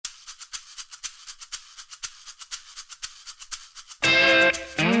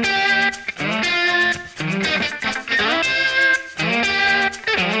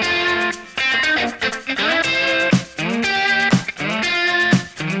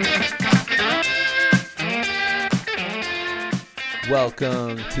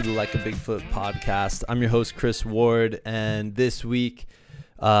Welcome to the Like a Bigfoot podcast. I'm your host, Chris Ward, and this week,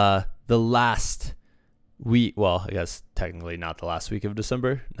 the last week, well, I guess technically not the last week of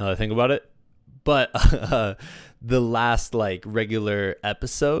December, now that I think about it, but the last regular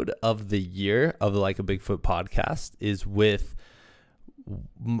episode of the year of the Like a Bigfoot podcast is with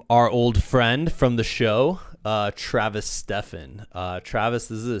our old friend from the show, Travis Steffen. Travis,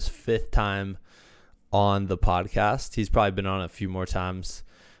 this is his fifth time on the podcast. He's probably been on a few more times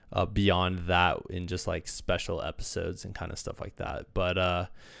beyond that in just special episodes and kind of stuff like that. But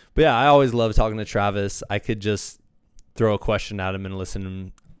yeah, I always love talking to Travis. I could just throw a question at him and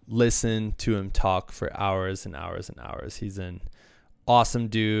listen to him talk for hours and hours and hours. He's an awesome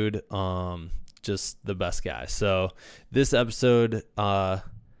dude. Just the best guy. So this episode,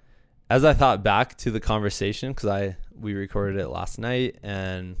 as I thought back to the conversation, because we recorded it last night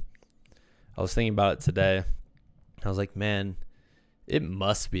and I was thinking about it today. I was like, man, it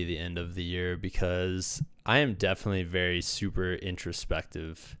must be the end of the year because I am definitely very super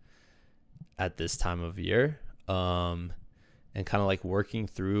introspective at this time of year, and kind of working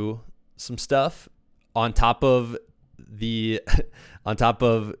through some stuff on top of being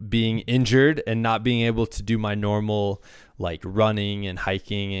injured and not being able to do my normal running and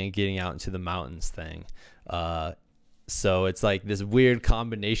hiking and getting out into the mountains thing. So it's this weird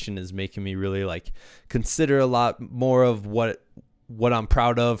combination is making me really consider a lot more of what I'm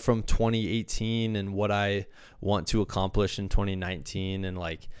proud of from 2018 and what I want to accomplish in 2019 and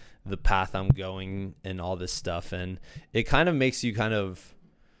the path I'm going and all this stuff. And it kind of makes you kind of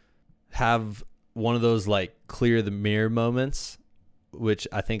have one of those clear the mirror moments, which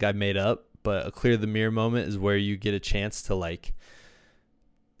I think I made up, but a clear the mirror moment is where you get a chance to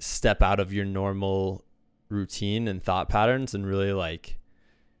step out of your normal routine and thought patterns and really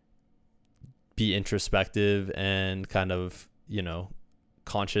be introspective and kind of,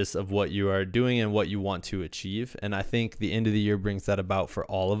 conscious of what you are doing and what you want to achieve. And I think the end of the year brings that about for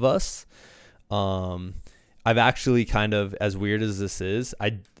all of us. I've actually kind of, as weird as this is,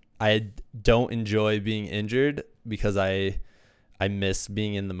 I don't enjoy being injured because I miss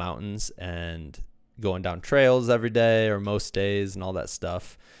being in the mountains and going down trails every day or most days and all that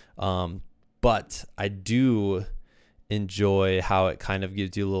stuff. But I do enjoy how it kind of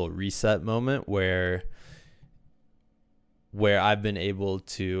gives you a little reset moment where I've been able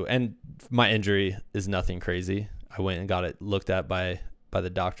to, and my injury is nothing crazy. I went and got it looked at by the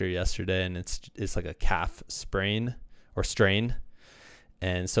doctor yesterday, and it's like a calf sprain or strain.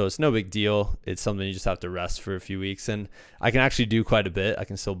 And so it's no big deal. It's something you just have to rest for a few weeks. And I can actually do quite a bit. I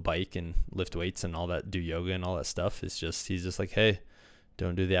can still bike and lift weights and all that, do yoga and all that stuff. He's just like, hey,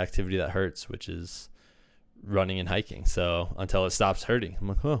 don't do the activity that hurts, which is running and hiking. So until it stops hurting, I'm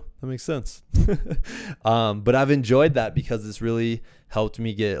like, oh, that makes sense. But I've enjoyed that because it's really helped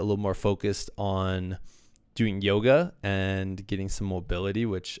me get a little more focused on doing yoga and getting some mobility,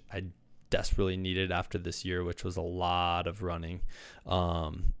 which I desperately needed after this year, which was a lot of running.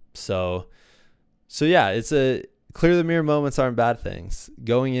 So yeah, it's clear the mirror moments aren't bad things.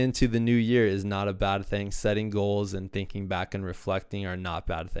 Going into the new year is not a bad thing. Setting goals and thinking back and reflecting are not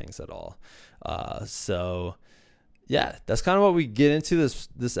bad things at all. So yeah, that's kind of what we get into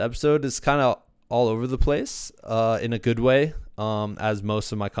this episode. It's kind of all over the place, in a good way. As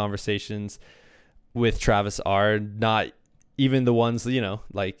most of my conversations with Travis are, not even the ones,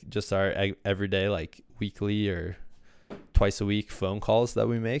 just our everyday, weekly or twice a week phone calls that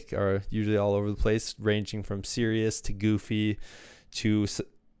we make are usually all over the place, ranging from serious to goofy to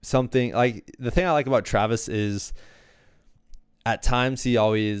something. The thing I like about Travis is at times he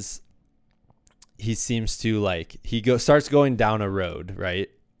seems to starts going down a road, right,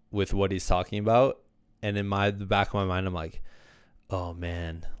 with what he's talking about. And in the back of my mind, I'm like, oh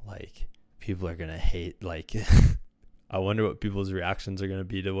man, people are going to hate, I wonder what people's reactions are going to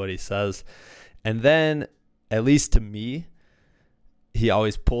be to what he says. And then, at least to me, he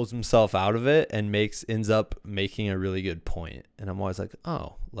always pulls himself out of it and ends up making a really good point. And I'm always like,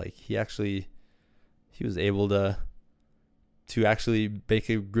 oh, he was able to actually make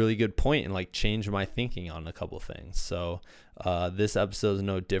a really good point and change my thinking on a couple of things. So this episode is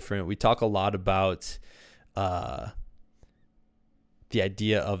no different. We talk a lot about the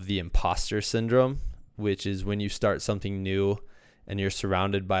idea of the imposter syndrome, which is when you start something new and you're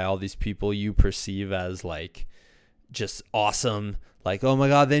surrounded by all these people you perceive as just awesome. Oh my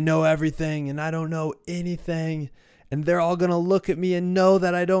God, they know everything and I don't know anything. And they're all going to look at me and know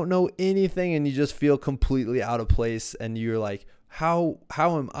that I don't know anything. And you just feel completely out of place. And you're like, how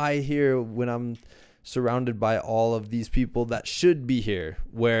am I here when I'm surrounded by all of these people that should be here?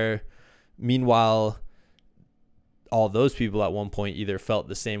 Where meanwhile, all those people at one point either felt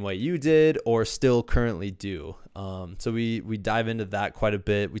the same way you did or still currently do. So we dive into that quite a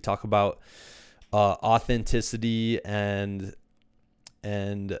bit. We talk about authenticity and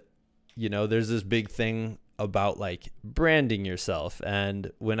there's this big thing about like branding yourself.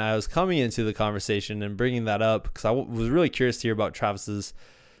 And when I was coming into the conversation and bringing that up, because I was really curious to hear about Travis's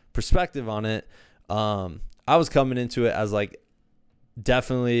perspective on it, I was coming into it as like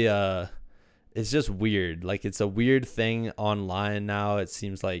definitely it's just weird. Like it's a weird thing online now. It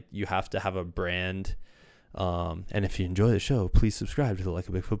seems like you have to have a brand. And if you enjoy the show, please subscribe to the Like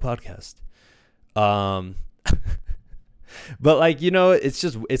a Bigfoot podcast. But like,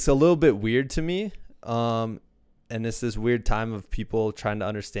 it's a little bit weird to me. And it's this weird time of people trying to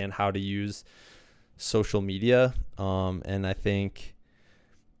understand how to use social media. And I think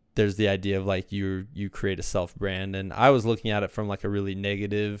there's the idea of like you create a self brand, and I was looking at it from like a really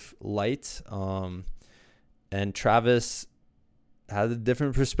negative light. And Travis has a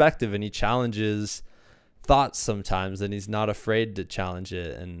different perspective, and he challenges thoughts sometimes, and he's not afraid to challenge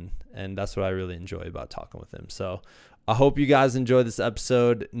it. And that's what I really enjoy about talking with him. So I hope you guys enjoy this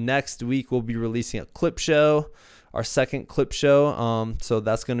episode. Next week, we'll be releasing a clip show, our second clip show. So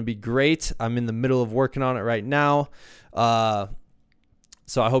that's going to be great. I'm in the middle of working on it right now.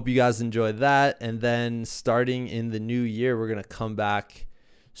 So I hope you guys enjoy that. And then starting in the new year, we're going to come back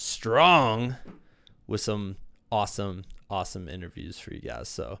strong with some awesome interviews for you guys.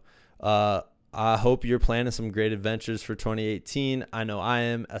 So I hope you're planning some great adventures for 2018. I know I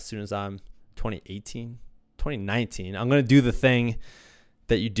am. As soon as I'm 2019, I'm going to do the thing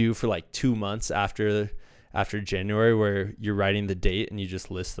that you do for like 2 months after January, where you're writing the date and you just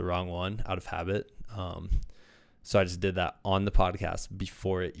list the wrong one out of habit. So I just did that on the podcast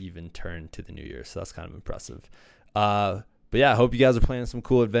before it even turned to the new year. So that's kind of impressive. But yeah, I hope you guys are planning some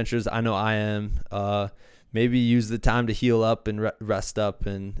cool adventures. I know I am. Maybe use the time to heal up and rest up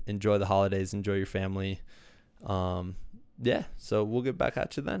and enjoy the holidays, enjoy your family. Yeah, so we'll get back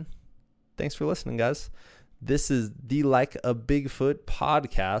at you then. Thanks for listening, guys. This is the Like a Bigfoot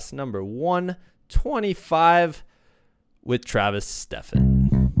podcast, number 125 with Travis Steffen.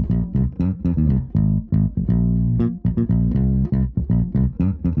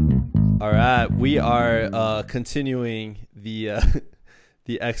 All right, we are continuing the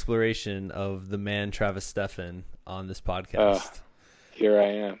exploration of the man Travis Steffen on this podcast. Here I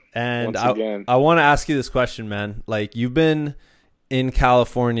am. And I want to ask you this question, man. Like, you've been in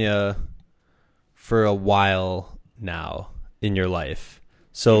California for a while now in your life.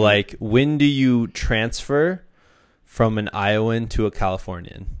 So like, when do you transfer from an Iowan to a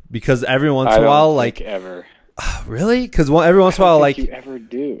Californian? Because every once in a while, like, ever. Really? Because every once in a while, like, you ever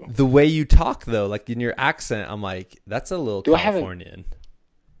do. The way you talk, though, like in your accent, I'm like, that's a little Californian.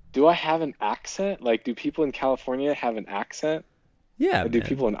 Do I have an accent? Like, do people in California have an accent? Yeah. Or do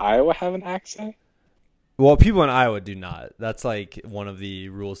people in Iowa have an accent? Well, people in Iowa do not. That's like one of the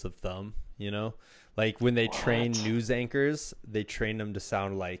rules of thumb, Like when they train news anchors, they train them to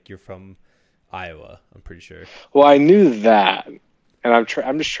sound like you're from Iowa, I'm pretty sure. Well, I knew that. And I'm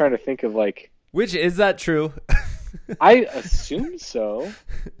just trying to think of like... Which, is that true? I assume so,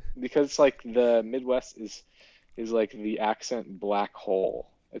 because like the Midwest is like the accent black hole.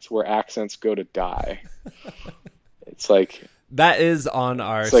 It's where accents go to die. It's like that is on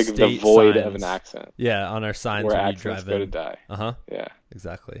our. It's like state the void signs. of an accent. Yeah, on our signs where when you accents drive go in. to die. Yeah,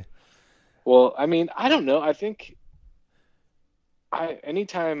 exactly. Well, I mean, I don't know. I think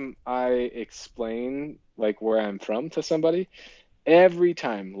anytime I explain like where I'm from to somebody.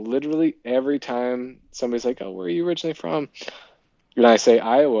 Literally every time somebody's like, "Oh, where are you originally from?" and I say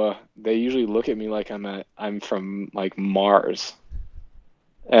Iowa, they usually look at me like I'm from like Mars,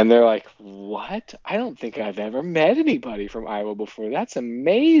 and they're like, "What? I don't think I've ever met anybody from Iowa before. That's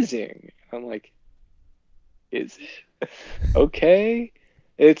amazing." I'm like, "Is it? Okay."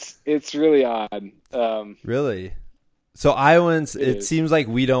 It's really odd. Really? So Iowans, it seems like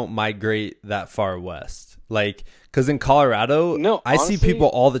we don't migrate that far west, like. Because in Colorado, no, I see people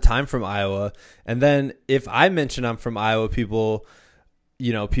all the time from Iowa. And then if I mention I'm from Iowa, people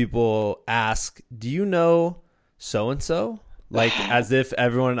ask, "Do you know so-and-so?" Like as if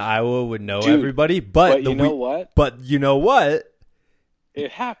everyone in Iowa would know everybody. But you know what? But you know what?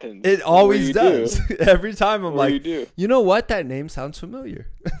 It happens. It always does. Every time I'm like, you know what? That name sounds familiar.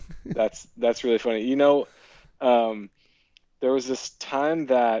 That's really funny. There was this time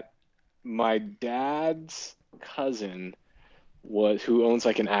that my dad's cousin who owns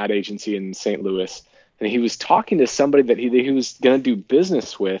like an ad agency in St. Louis, and he was talking to somebody that he was going to do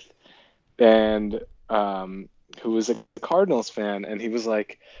business with, and who was a Cardinals fan, and he was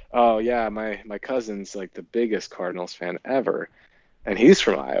like, "Oh yeah, my cousin's like the biggest Cardinals fan ever, and he's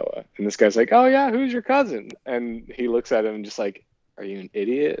from Iowa." And this guy's like, "Oh yeah, who's your cousin?" And he looks at him and just like, "Are you an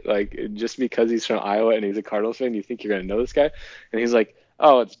idiot? Like just because he's from Iowa and he's a Cardinals fan, you think you're gonna know this guy?" And he's like,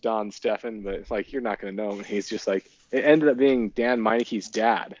 "Oh, it's Don Steffen, but like you're not gonna know him." And he's just like, it ended up being Dan Meinke's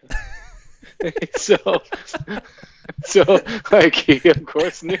dad. So, so like he of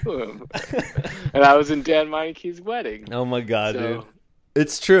course knew him, and I was in Dan Meinke's wedding. Oh my God, dude. So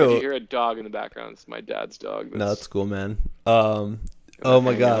It's if you true. hear a dog in the background, it's my dad's dog. No, that's That's cool, man. Oh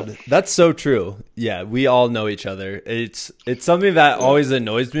my hanging out. God, that's so true. Yeah, we all know each other. It's something that Yeah, always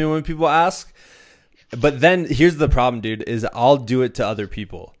annoys me when people ask. But then here's the problem, dude, is I'll do it to other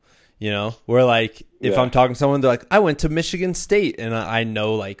people. You know, where like if yeah. I'm talking to someone, they're like, I went to Michigan State, and I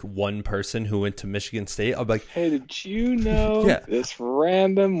know like one person who went to Michigan State. I'll be like, Hey, did you know yeah, this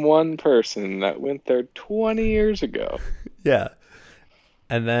random one person that went there 20 years ago? yeah.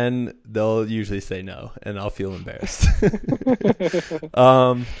 And then they'll usually say no, and I'll feel embarrassed.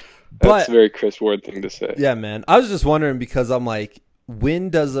 um, That's a but very Chris Ward thing to say. yeah, man, I was just wondering because I'm like, when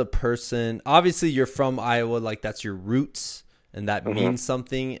does a person, obviously you're from Iowa, like that's your roots and that Hmm. means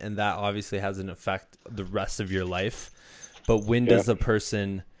something and that obviously has an effect the rest of your life. But when Yeah. does a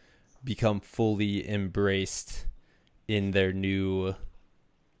person become fully embraced in their new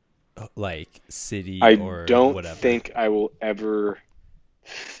like city I or don't whatever? think I will ever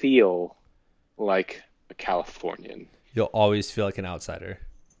feel like a Californian. You'll always feel like an outsider.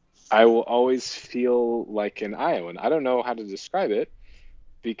 I will always feel like an Iowan. I don't know how to describe it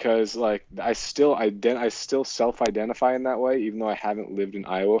because like I still self-identify in that way even though I haven't lived in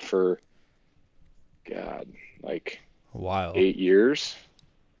Iowa for God, like A while. 8 years,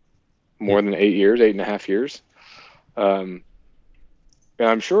 Yeah. more than 8 years, 8.5 years. Um, and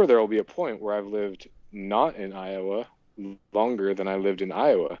I'm sure there will be a point where I've lived not in Iowa longer than I lived in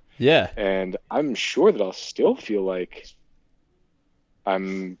Iowa. Yeah. And I'm sure that I'll still feel like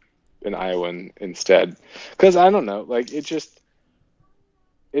I'm an Iowan instead. Because I don't know, like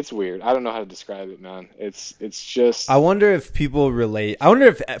it's weird. I don't know how to describe it, man. It's I just wonder if people relate. I wonder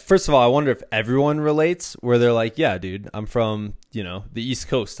if, first of all, I wonder if everyone relates where they're like, yeah, dude, I'm from, the East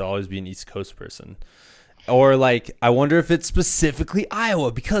Coast. I'll always be an East Coast person. Or like, I wonder if it's specifically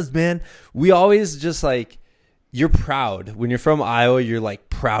Iowa because, man, we always just like, you're proud. When you're from Iowa, you're like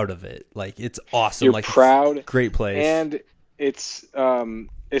proud of it. Like, it's awesome. you're Like, it's a proud great place. and it's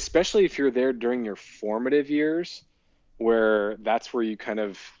especially if you're there during your formative years where that's where you kind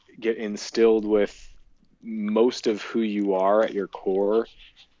of get instilled with most of who you are at your core.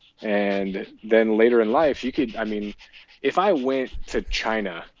 And then later in life, I mean, if I went to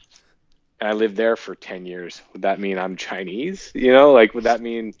China and I lived there for 10 years, would that mean I'm Chinese? Like, would that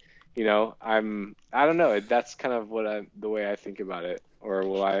mean, I don't know. That's kind of the way I think about it. Or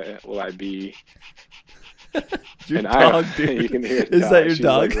will I be Your an Iowa? dog, You dude. can hear it. Is that your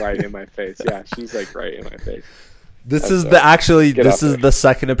She's like dog? right in my face. Yeah, she's like right in my face. This That's is get this off is there. the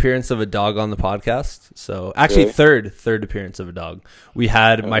second appearance of a dog on the podcast. So actually Really? third appearance of a dog. We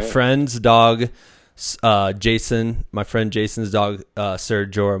had All my right. friend's dog, Jason, my friend Jason's dog, Sir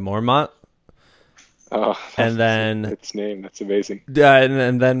Jorah Mormont, Oh, and that's then its name. That's amazing.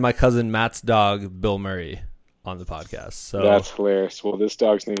 and then my cousin Matt's dog, Bill Murray, on the podcast. So That's hilarious. Well, this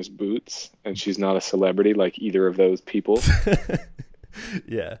dog's name is Boots, and she's not a celebrity like either of those people.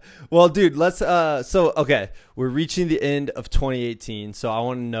 yeah. Well, dude, let's so okay, we're reaching the end of 2018. So I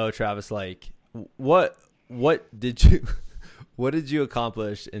want to know, Travis, like what did you what did you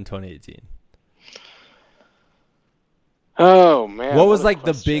accomplish in 2018? Oh man, What what was a like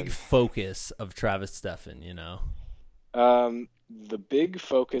the big question. focus of Travis Steffen, The big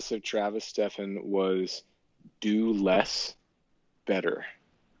focus of Travis Steffen was do less better.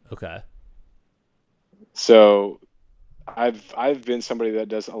 Okay. So I've been somebody that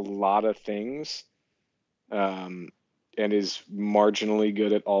does a lot of things, and is marginally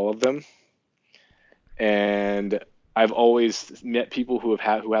good at all of them. And I've always met people who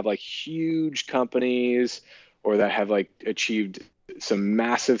have like huge companies or that have like achieved some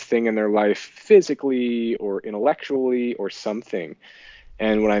massive thing in their life physically or intellectually or something.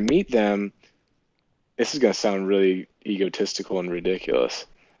 And when I meet them, this is going to sound really egotistical and ridiculous,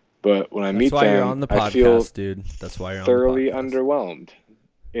 but when I That's meet why you're on them, the I feel podcast, dude. That's why you're on the thoroughly podcast. underwhelmed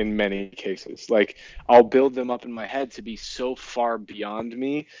in many cases. Like I'll build them up in my head to be so far beyond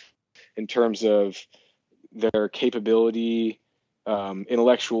me in terms of their capability,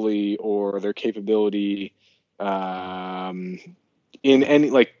 intellectually, or their capability, um, in any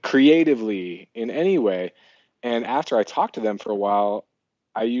like creatively in any way. And after I talk to them for a while,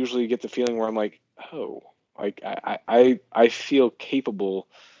 I usually get the feeling where I'm like, oh, Like I feel capable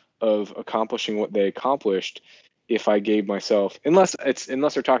of accomplishing what they accomplished if I gave myself, unless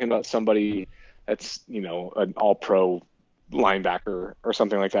they're talking about somebody that's, an all pro linebacker or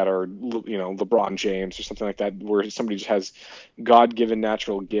something like that, or, LeBron James or something like that, where somebody just has God-given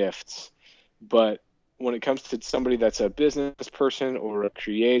natural gifts. But when it comes to somebody that's a business person or a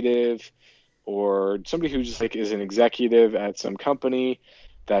creative or somebody who just like is an executive at some company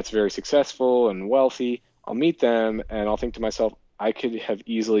that's very successful and wealthy, I'll meet them and I'll think to myself, I could have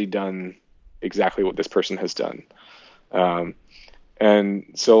easily done exactly what this person has done. Um, and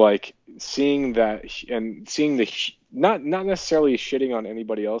so like seeing that and seeing not necessarily shitting on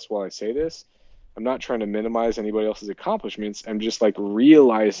anybody else while I say this. I'm not trying to minimize anybody else's accomplishments. I'm just like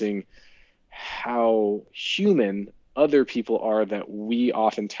realizing how human other people are, that we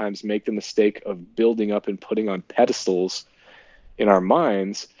oftentimes make the mistake of building up and putting on pedestals in our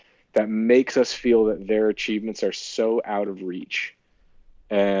minds that makes us feel that their achievements are so out of reach.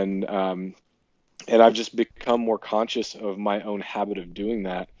 And I've just become more conscious of my own habit of doing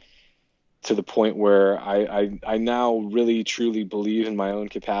that, to the point where I now really truly believe in my own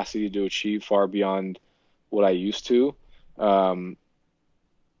capacity to achieve far beyond what I used to. Um,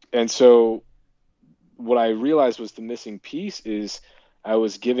 and so what I realized was the missing piece is I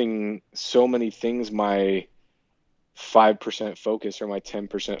was giving so many things my 5% focus or my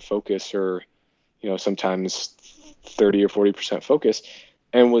 10% focus, or, sometimes 30 or 40% focus,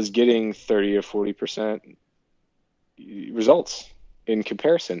 and was getting 30 or 40% results in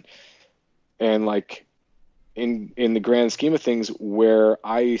comparison. And like in the grand scheme of things, where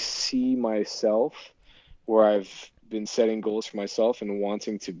I see myself, where I've been setting goals for myself and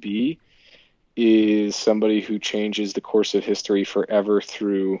wanting to be, is somebody who changes the course of history forever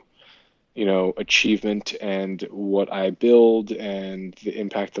through, achievement and what I build and the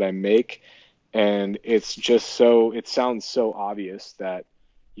impact that I make. And it's just so, it sounds so obvious that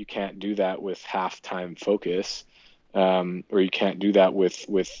you can't do that with half-time focus, or you can't do that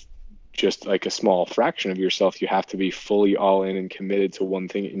with just like a small fraction of yourself. You have to be fully all in and committed to one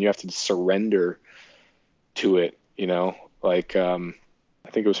thing, and you have to surrender to it, like, I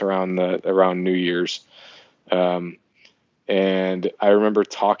think it was around New Year's. And I remember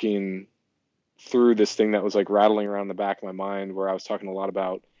talking through this thing that was like rattling around the back of my mind, where I was talking a lot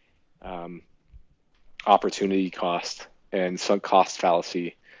about opportunity cost and sunk cost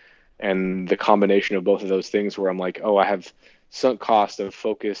fallacy, and the combination of both of those things, where I'm like, oh, I have sunk cost of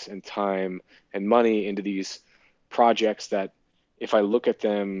focus and time and money into these projects that, if I look at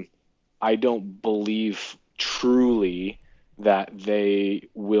them, I don't believe truly that they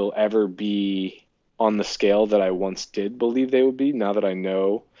will ever be on the scale that I once did believe they would be, now that I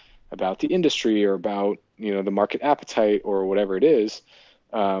know about the industry or about, the market appetite or whatever it is.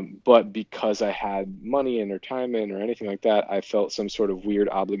 But because I had money and or time in or anything like that, I felt some sort of weird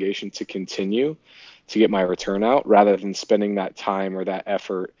obligation to continue to get my return out, rather than spending that time or that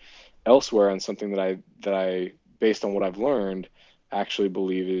effort elsewhere on something that I, based on what I've learned, actually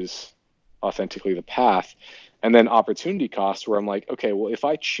believe is authentically the path. And then opportunity cost, where I'm like, okay, well, if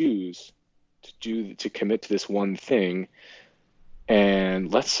I choose to commit to this one thing,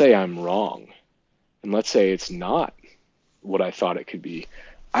 and let's say I'm wrong, and let's say it's not what I thought it could be,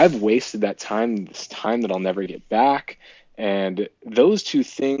 I've wasted that time, this time that I'll never get back. And those two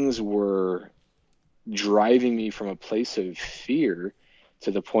things were driving me from a place of fear,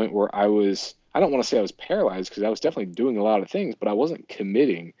 to the point where I don't want to say I was paralyzed, because I was definitely doing a lot of things, but I wasn't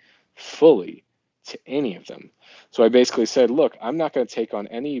committing fully to any of them. So I basically said, look, I'm not going to take on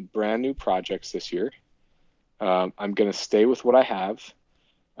any brand new projects this year. I'm going to stay with what I have.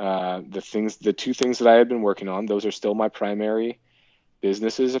 The two things that I had been working on, those are still my primary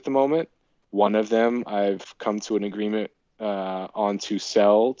businesses at the moment. One of them I've come to an agreement on to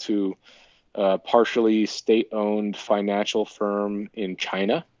sell to a partially state-owned financial firm in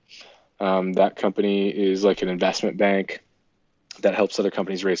China. That company is like an investment bank that helps other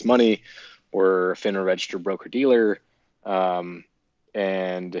companies raise money. We're a FINRA registered broker-dealer.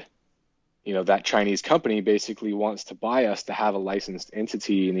 And that Chinese company basically wants to buy us to have a licensed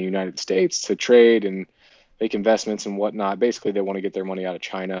entity in the United States to trade and make investments and whatnot. Basically, they want to get their money out of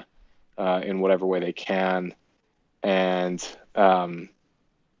China in whatever way they can. And so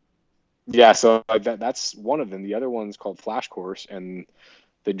that's one of them. The other one's called Flash Course, and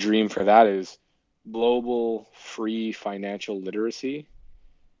the dream for that is global free financial literacy.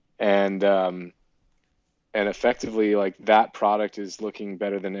 And effectively, like, that product is looking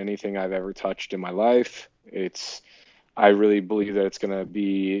better than anything I've ever touched in my life. I really believe that it's going to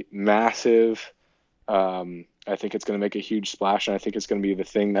be massive. I think it's going to make a huge splash, and I think it's going to be the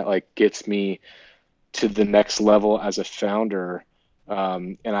thing that like gets me to the next level as a founder.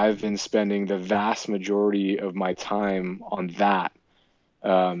 And I've been spending the vast majority of my time on that.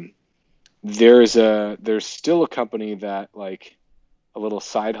 Um, there's still a company that like a little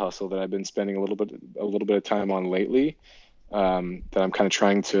side hustle that I've been spending a little bit of time on lately, that I'm kind of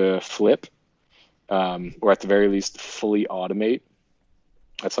trying to flip, or at the very least fully automate.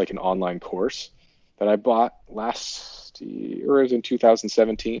 That's like an online course that I bought last year, or it was in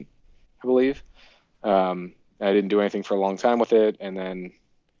 2017, I believe. I didn't do anything for a long time with it, and then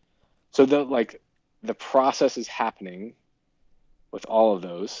so the process is happening with all of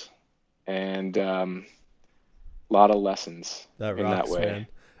those, and a lot of lessons That in that rocks, way. man.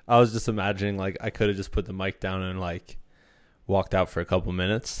 I was just imagining like I could have just put the mic down and like walked out for a couple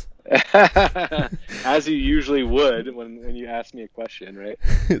minutes. As you usually would when you ask me a question, right?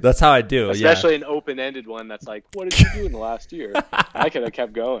 That's how I do. Yeah. Especially an open-ended one that's like, "What did you do in the last year?" I could have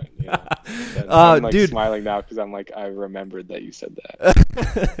kept going, But I'm like Dude. smiling now because I'm like, I remembered that you said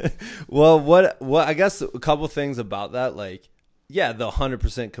that. Well, what I guess a couple things about that, like, yeah, the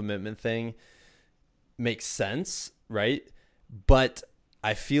 100% commitment thing makes sense, right? But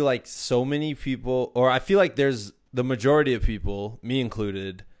I feel like so many people, or I feel like there's the majority of people, me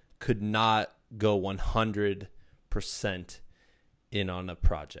included, could not go 100% in on a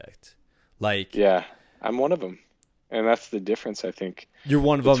project. Like, Yeah, I'm one of them, and that's the difference I think you're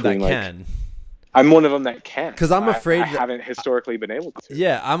one of them that between like can. I'm one of them that can. Because I'm I afraid that, haven't historically been able to.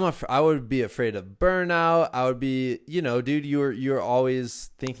 yeah, I would be afraid of burnout. I would be, dude, you're always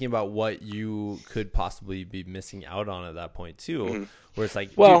thinking about what you could possibly be missing out on at that point too. Hmm. Where it's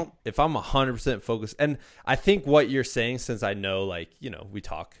like, dude, Well, if I'm 100% focused, and I think what you're saying, since I know, like, we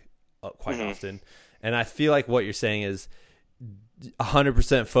talk quite mhm. often, and I feel like what you're saying is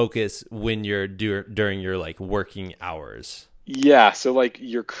 100% focus when you're during your like working hours. Yeah, so like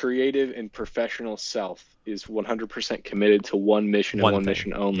your creative and professional self is 100% committed to one mission and One one thing.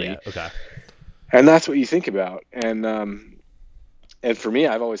 mission Yeah. only. Okay. And that's what you think about. And for me,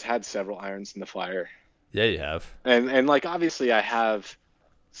 I've always had several irons in the fire. Yeah, you have. And like obviously I have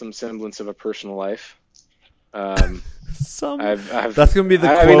some semblance of a personal life. Um Some I've That's gonna be the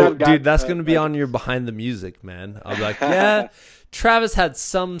I mean I've quote, got dude. That's gonna be on your behind the music, man. I'll be like, yeah, Travis had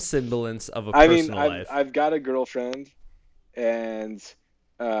some semblance of a I mean personal I've life. I've got a girlfriend, and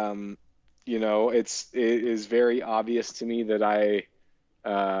um it is very obvious to me that I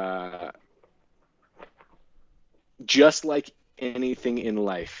uh just like anything in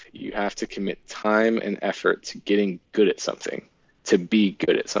life, you have to commit time and effort to getting good at something, to be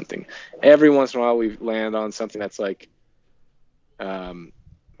good at something. Every once in a while, we land on something that's like um,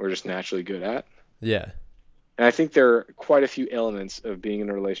 we're just naturally good at. Yeah, And I think there are quite a few elements of being in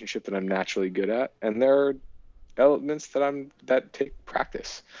a relationship that I'm naturally good at, and there are elements that take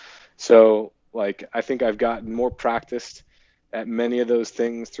practice. So, like, I think I've gotten more practiced at many of those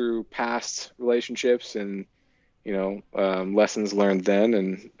things through past relationships and lessons learned then,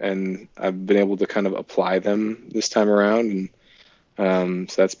 and I've been able to kind of apply them this time around,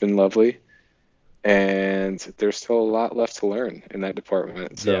 and so that's been lovely. And there's still a lot left to learn in that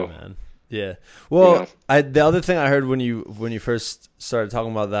department. yeah, So, man. Yeah. you Well, know, the other thing I heard when you first started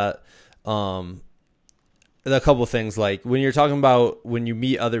talking about that, a couple of things, like when you're talking about when you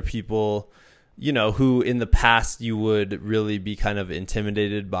meet other people, who in the past you would really be kind of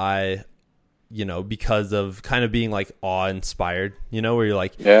intimidated by, because of kind of being like awe inspired, where you're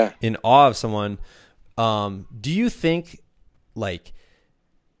like yeah, in awe of someone. Do you think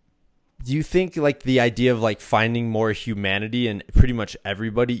like the idea of like finding more humanity in pretty much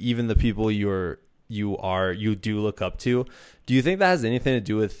everybody, even the people you do look up to, do you think that has anything to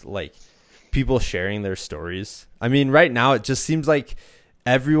do with like people sharing their stories? I mean, right now it just seems like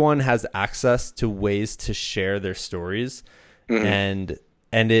everyone has access to ways to share their stories, hmm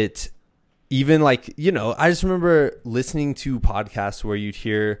and it even like, I just remember listening to podcasts where you'd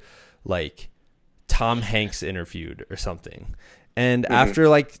hear like Tom Hanks interviewed or something. And hmm after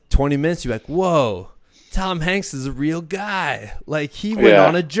like 20 minutes, you're like, whoa, Tom Hanks is a real guy. Like he went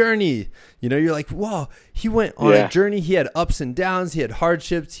on yeah, a journey. You're like, whoa, he went on a yeah, journey. He had ups and downs. He had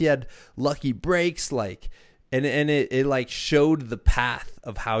hardships. He had lucky breaks. Like, and it like showed the path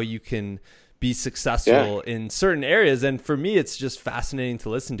of how you can be yeah, successful in certain areas. And for me, it's just fascinating to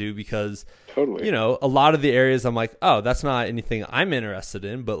listen to because, totally, a lot of the areas I'm like, oh, that's not anything I'm interested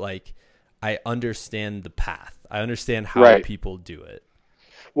in, but like I understand the path. I understand how right. people do it.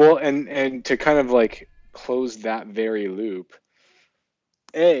 Well, and to kind of like close that very loop,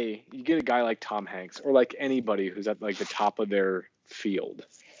 you get a guy like Tom Hanks or like anybody who's at like the top of their field,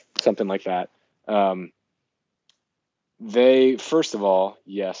 something like that. Um, they, first of all,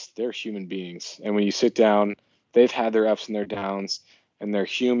 yes, they're human beings. And when you sit down, they've had their ups and their downs, and they're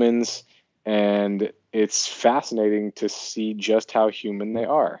humans. And it's fascinating to see just how human they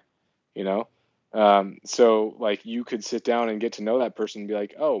are, you know? So like you could sit down and get to know that person and be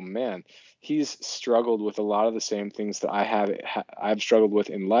like, oh man, he's struggled with a lot of the same things that I've struggled with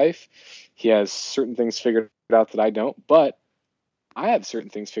in life. He has certain things figured out that I don't, but I have certain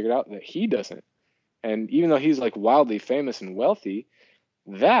things figured out that he doesn't. And even though he's like wildly famous and wealthy,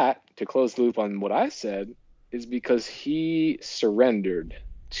 that, to close the loop on what I said, is because he surrendered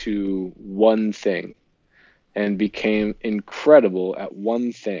to one thing and became incredible at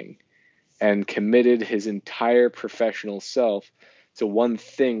one thing and committed his entire professional self to one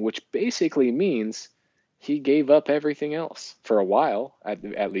thing, which basically means he gave up everything else for a while,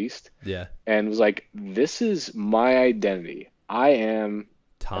 at least. Yeah. And was like, this is my identity. I am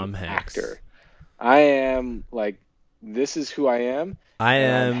Tom an Hanks. actor. I am like, this is who I am. I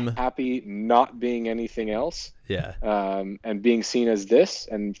And am. I'm happy not being anything else, Yeah. and being seen as this,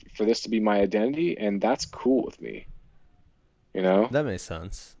 and for this to be my identity, and that's cool with me. You know? That makes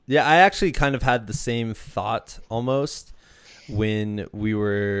sense. Yeah, I actually kind of had the same thought almost when we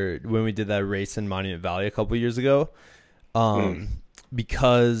did that race in Monument Valley a couple years ago,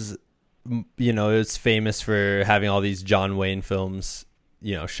 because it's famous for having all these John Wayne films,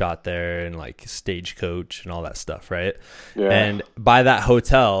 shot there, and like Stagecoach and all that stuff, right? Yeah. And by that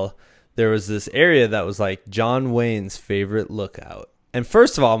hotel, there was this area that was like John Wayne's favorite lookout. And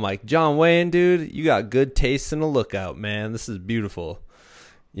first of all, I'm like, John Wayne, dude, you got good taste in a lookout, man. This is beautiful,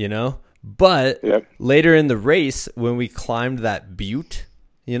 But Yep. later in the race, when we climbed that butte,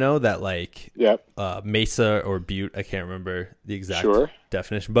 that like Yep. mesa or butte, I can't remember the exact Sure.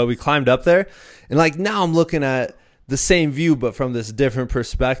 definition, but we climbed up there, and like now I'm looking at the same view, but from this different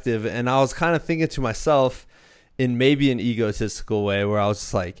perspective. And I was kind of thinking to myself in maybe an egotistical way where I was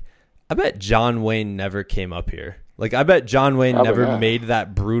just like, I bet John Wayne never came up here. Like, I bet John Wayne Probably never not. made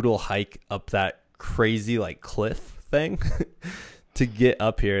that brutal hike up that crazy like cliff thing to get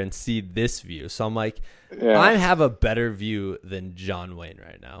up here and see this view. So I'm like, Yeah. I have a better view than John Wayne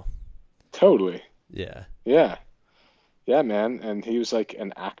right now. Totally. Yeah. Yeah. Yeah, man. And he was like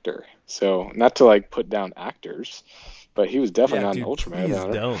an actor. So not to like put down actors, but he was definitely not dude, an please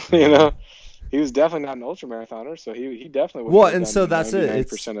ultramarathoner. don't, You man. know? He was definitely not an ultramarathoner, so he definitely would Well, have and done so that's it.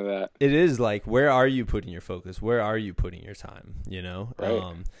 99% of that. It is like, where are you putting your focus? Where are you putting your time?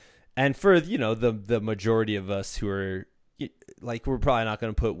 Right. And for the majority of us who are like, we're probably not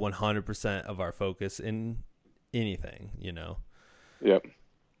going to put 100% of our focus in anything. Yep.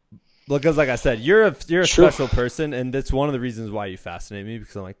 Because like I said, you're a True. special person, and that's one of the reasons why you fascinate me,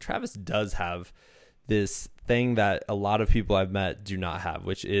 because I'm like, Travis does have this thing that a lot of people I've met do not have,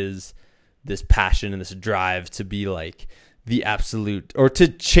 which is this passion and this drive to be like the absolute, or to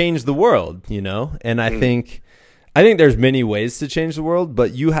change the world, And I think there's many ways to change the world,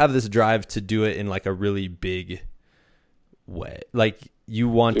 but you have this drive to do it in like a really big way. Like, you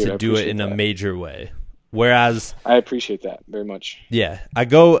want Dude, to I do it appreciate in a that. major way. Whereas, I appreciate that very much. yeah, I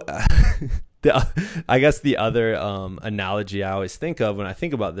go, I guess the other analogy I always think of when I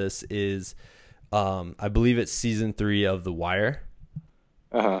think about this is, I believe it's season 3 of The Wire.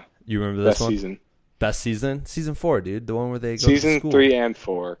 Uh-huh. You remember this Best one? season. Best season? Season 4, dude. The one where they go to Season school. 3 and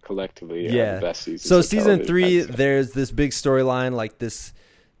 4 collectively are Yeah. the best seasons. So of season television. 3, I'd say. there's this big storyline, like this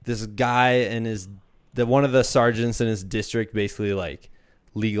guy and one of the sergeants in his district basically like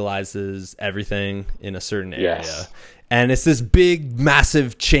legalizes everything in a certain area. Yes. And it's this big,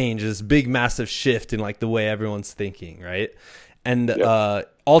 massive change, this big, massive shift in like the way everyone's thinking, right? And Yep.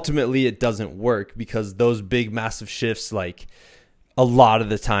 Ultimately it doesn't work, because those big, massive shifts, like, a lot of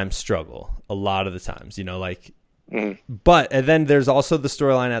the time struggle. A lot of the times, But, and then there's also the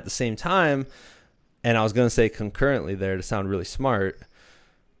storyline at the same time, and I was going to say concurrently there to sound really smart,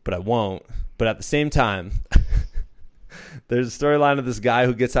 but I won't. But at the same time, there's a storyline of this guy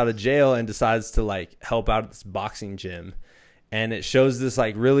who gets out of jail and decides to like help out at this boxing gym. And it shows this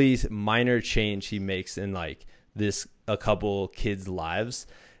like really minor change he makes in like a couple kids' lives.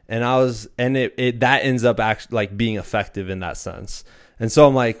 And that ends up actually like being effective in that sense. And so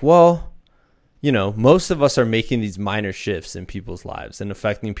I'm like, well, most of us are making these minor shifts in people's lives and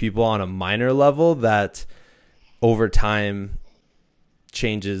affecting people on a minor level that over time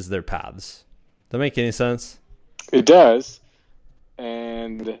changes their paths. Does that make any sense? It does.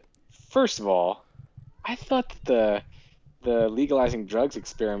 And first of all, I thought that the legalizing drugs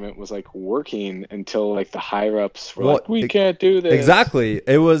experiment was like working until like the higher ups were like, we can't do this. Exactly.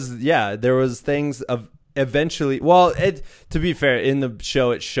 It was, yeah, there was things of eventually, well, to be fair, in the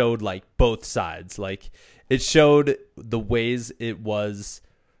show, it showed like both sides. Like, it showed the ways it was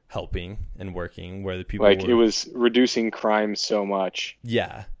helping and working, where the people Like were, it was reducing crime so much.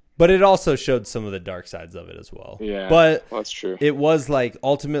 yeah. But it also showed some of the dark sides of it as well. Yeah, But well, that's true. it was like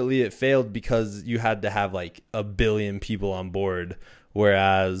ultimately it failed because you had to have like a billion people on board,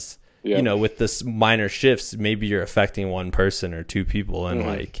 whereas Yeah. with this minor shifts, maybe you're affecting one person or two people, and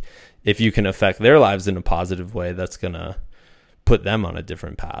like if you can affect their lives in a positive way, that's gonna put them on a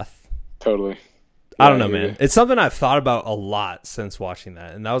different path. Totally. I don't Yeah, know, I hear man. you. It's something I've thought about a lot since watching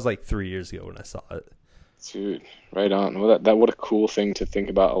that, and that was like 3 years ago when I saw it. Dude, right on. Well, that what a cool thing to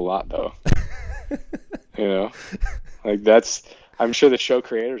think about a lot, though. You know, like I'm sure the show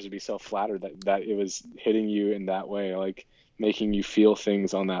creators would be so flattered that it was hitting you in that way, like making you feel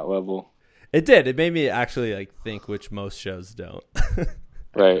things on that level. It did. It made me actually like think, which most shows don't. I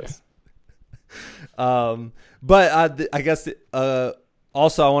Right. guess. But I guess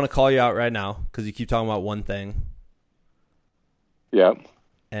also I want to call you out right now because you keep talking about one thing, Yep,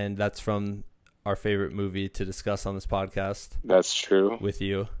 and that's from our favorite movie to discuss on this podcast that's true. with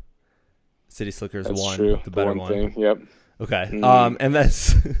you, City Slickers That's 1, true. the better one one. thing. Yep. Okay. Mhm. And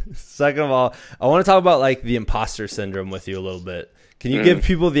that's second of all, I want to talk about like the imposter syndrome with you a little bit. Can you give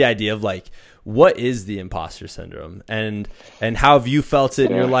people the idea of like what is the imposter syndrome and how have you felt it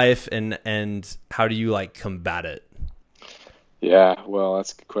in your Yeah. life and how do you like combat it? Yeah, well,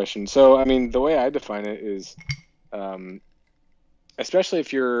 that's a good question. So, I mean, the way I define it is, especially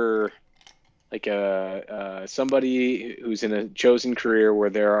if you're like somebody who's in a chosen career where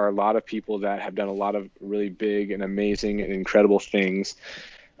there are a lot of people that have done a lot of really big and amazing and incredible things,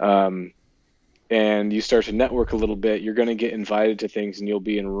 and you start to network a little bit, you're going to get invited to things and you'll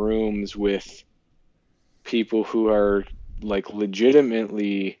be in rooms with people who are like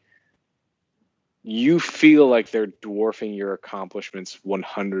legitimately, you feel like they're dwarfing your accomplishments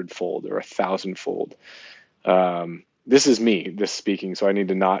 100-fold or 1,000-fold. This is me, this speaking, so I need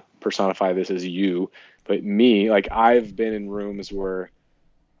to not personify this as you, but me. Like I've been in rooms where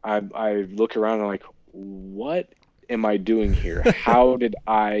I look around and I'm like, what am I doing here? How did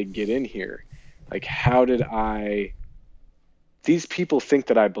I get in here? Like, how did these people think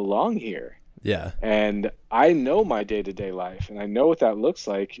that I belong here? Yeah. And I know my day-to-day life and I know what that looks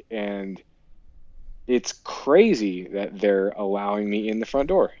like. And it's crazy that they're allowing me in the front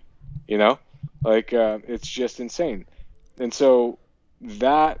door, you know? Like, it's just insane. And so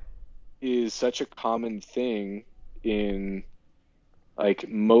that is such a common thing in like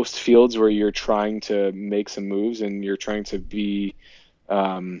most fields where you're trying to make some moves and you're trying to be,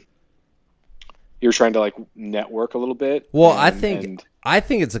 you're trying to like network a little bit. Well, And I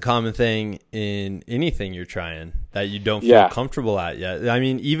think it's a common thing in anything you're trying that you don't feel comfortable at yet. I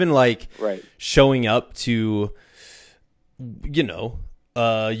mean, even like right. showing up to,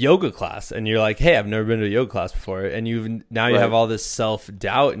 a yoga class and you're like, hey, I've never been to a yoga class before. And you Right. have all this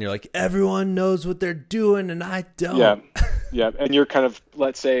self-doubt and you're like, everyone knows what they're doing and I don't. Yeah. Yeah. And you're kind of,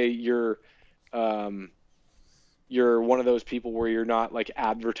 let's say you're one of those people where you're not like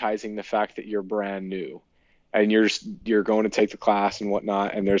advertising the fact that you're brand new and you're going to take the class and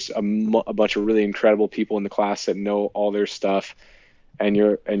whatnot. And there's a bunch of really incredible people in the class that know all their stuff. And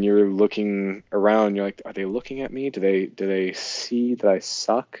you're looking around, you're like, are they looking at me? Do they see that I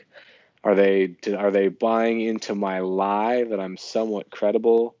suck? Are they buying into my lie that I'm somewhat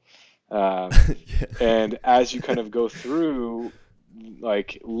credible? Yeah. And as you kind of go through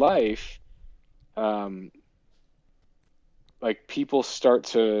like life, like people start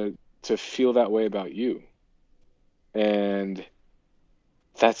to feel that way about you. And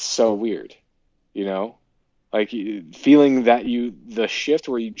that's so weird, you know? Like feeling that the shift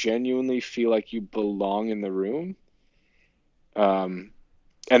where you genuinely feel like you belong in the room. And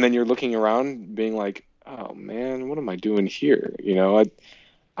then you're looking around being like, oh man, what am I doing here? You know,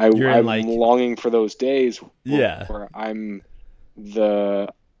 I'm longing for those days where I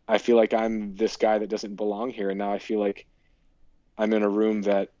feel like I'm this guy that doesn't belong here. And now I feel like I'm in a room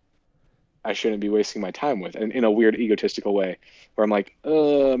that I shouldn't be wasting my time with, and in a weird egotistical way where I'm like,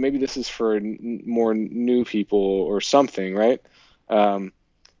 maybe this is for more new people or something. Right. And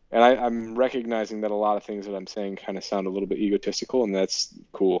I'm recognizing that a lot of things that I'm saying kind of sound a little bit egotistical, and that's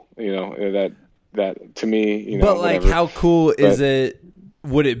cool. You know, that to me, you know, but like, whatever. how cool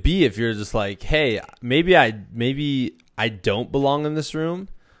would it be if you're just like, hey, maybe I don't belong in this room,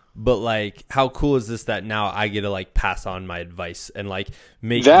 but like, how cool is this that now I get to like pass on my advice and like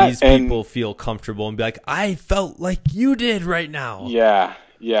make these people feel comfortable and be like, I felt like you did right now. Yeah.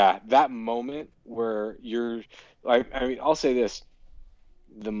 Yeah. That moment where you're like, I mean, I'll say this,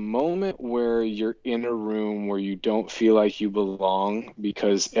 the moment where you're in a room where you don't feel like you belong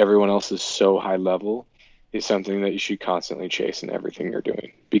because everyone else is so high level, is something that you should constantly chase in everything you're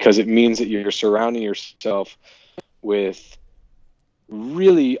doing, because it means that you're surrounding yourself with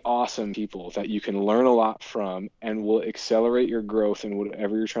really awesome people that you can learn a lot from and will accelerate your growth in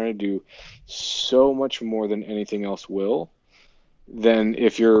whatever you're trying to do so much more than anything else will. Then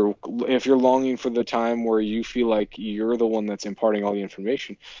if you're longing for the time where you feel like you're the one that's imparting all the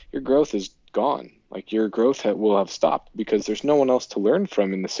information, your growth is gone. Like your growth will have stopped because there's no one else to learn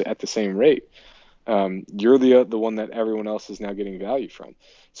from at the same rate. You're the one that everyone else is now getting value from.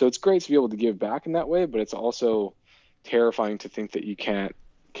 So it's great to be able to give back in that way, but it's also terrifying to think that you can't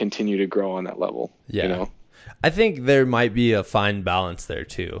continue to grow on that level. Yeah. You know? I think there might be a fine balance there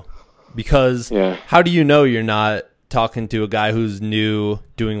too, because Yeah. how do you know you're not talking to a guy who's new,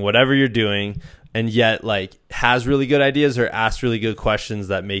 doing whatever you're doing, and yet like has really good ideas or asks really good questions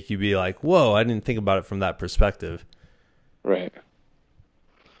that make you be like, whoa, I didn't think about it from that perspective. Right.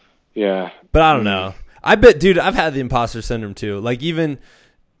 Yeah. But I don't know. I bet, dude, I've had the imposter syndrome too. Like even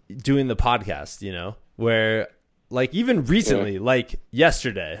doing the podcast, you know, where like even recently, like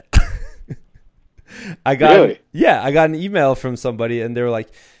yesterday, I got an email from somebody and they were like,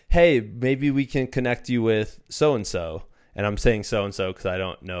 hey, maybe we can connect you with so-and-so. And I'm saying so-and-so because I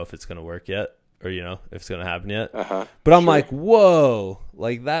don't know if it's going to work yet or, you know, if it's going to happen yet. But I'm like, whoa,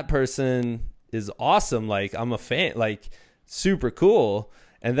 like that person is awesome. Like I'm a fan, like super cool.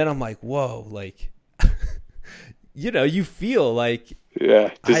 And then I'm like, whoa, like, you know, you feel like.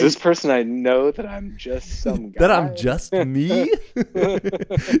 Yeah. Does this person I know that I'm just some guy? That I'm just me?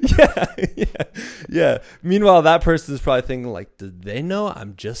 Yeah. Meanwhile, that person is probably thinking like, did they know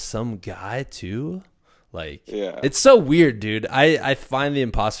I'm just some guy too? Like, it's so weird, dude. I find the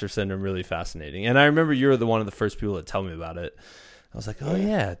imposter syndrome really fascinating. And I remember you were one of the first people to tell me about it. I was like, oh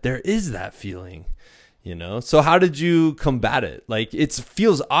yeah, there is that feeling, you know? So how did you combat it? Like, it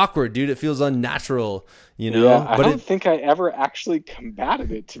feels awkward, dude. It feels unnatural, you know? Yeah, I don't think I ever actually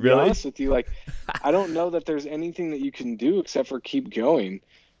combated it, to be Really? honest with you. Like, I don't know that there's anything that you can do except for keep going,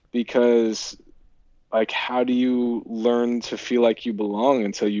 because like, how do you learn to feel like you belong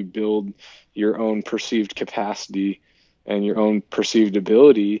until you build your own perceived capacity and your own perceived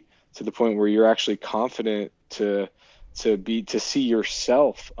ability to the point where you're actually confident to see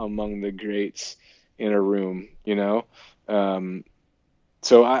yourself among the greats in a room, you know?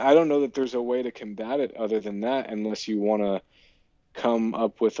 So I don't know that there's a way to combat it other than that, unless you want to come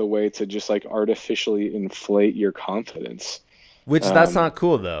up with a way to just like artificially inflate your confidence. Which that's not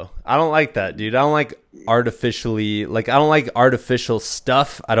cool though. I don't like that, dude. I don't like I don't like artificial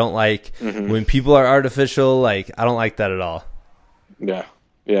stuff. I don't like when people are artificial. Like, I don't like that at all. Yeah.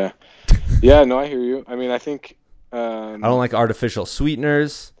 Yeah, no, I hear you. I mean, I think I don't like artificial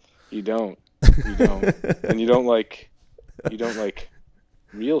sweeteners. You don't. And you don't like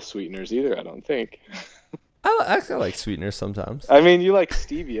real sweeteners either, I don't think. I actually like sweeteners sometimes. I mean, you like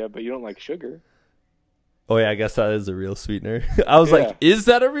stevia, but you don't like sugar. Oh yeah, I guess that is a real sweetener. I was like, is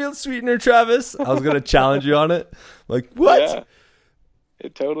that a real sweetener, Travis? I was gonna challenge you on it. Like, what? Yeah,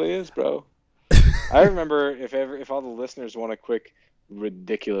 it totally is, bro. I remember if all the listeners want a quick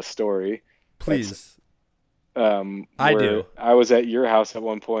ridiculous story, please. I do. I was at your house at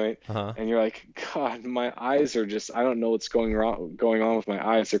one point, Uh-huh. and you're like, God, my eyes are just, I don't know what's going on with my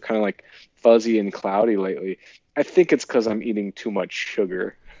eyes. They're kind of like fuzzy and cloudy lately. I think it's because I'm eating too much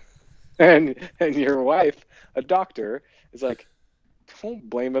sugar. And your wife, a doctor, is like, don't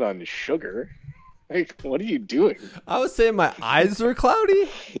blame it on sugar. Like, what are you doing? I was saying my eyes were cloudy.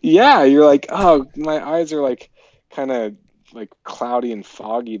 Yeah, you're like, oh, my eyes are like kind of like cloudy and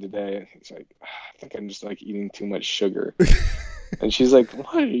foggy today. It's like, I think I'm just like eating too much sugar. And she's like,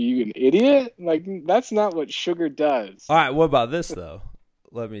 what, are you an idiot? Like, that's not what sugar does. All right, what about this though?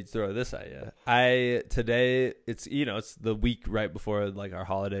 Let me throw this at you. Today it's it's the week right before like our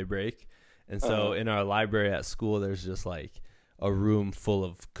holiday break, and so in our library at school there's just like a room full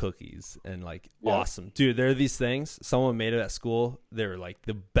of cookies and like awesome, dude. There are these things someone made it at school. They're like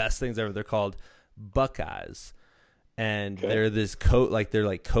the best things ever. They're called Buckeyes, and they're this they're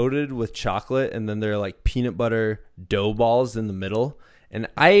like coated with chocolate, and then they're like peanut butter dough balls in the middle. And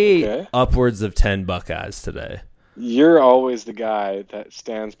I ate upwards of 10 Buckeyes today. You're always the guy that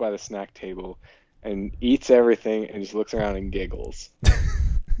stands by the snack table and eats everything and just looks around and giggles.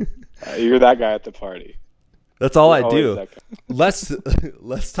 You're that guy at the party. That's all I do.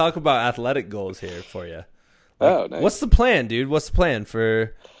 Let's talk about athletic goals here for you. Like, nice. What's the plan, dude? What's the plan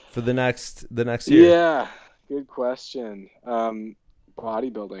for the next year? Yeah, good question.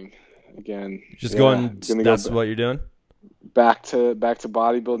 Bodybuilding again. Just going. That's what you're doing. Back to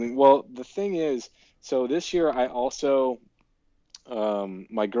bodybuilding. Well, the thing is, so this year I also,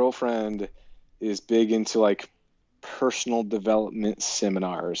 my girlfriend is big into like personal development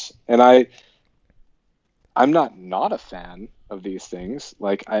seminars. And I'm not a fan of these things.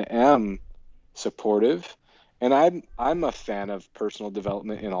 Like I am supportive, and I'm a fan of personal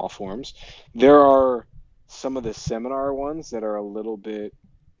development in all forms. There are some of the seminar ones that are a little bit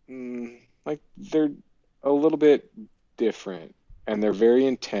like they're a little bit different, and they're very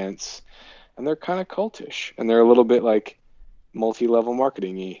intense, and they're kind of cultish, and they're a little bit like multi-level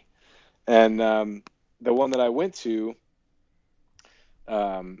marketing-y. And the one that I went to,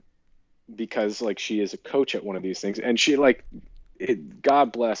 um, because like she is a coach at one of these things, and she like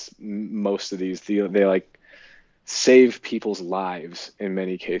God bless most of these. They like save people's lives in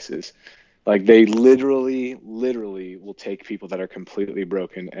many cases. Like they literally will take people that are completely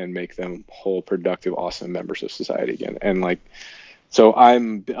broken and make them whole, productive, awesome members of society again. And like, so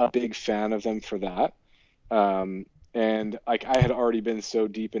I'm a big fan of them for that. And like I had already been so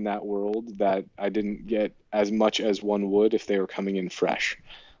deep in that world that I didn't get as much as one would if they were coming in fresh.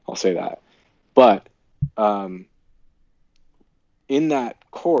 I'll say that. But um, in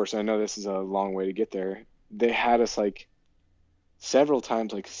that course, I know this is a long way to get there. They had us like several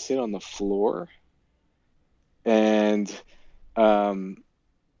times like sit on the floor and um,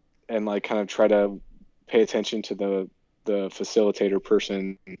 and like kind of try to pay attention to the facilitator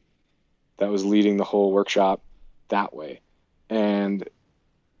person that was leading the whole workshop that way. And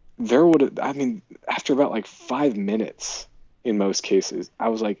there would, I mean, after about like 5 minutes in most cases, I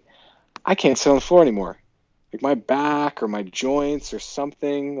was like, I can't sit on the floor anymore. Like my back or my joints or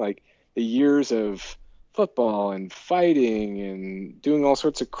something, like the years of football and fighting and doing all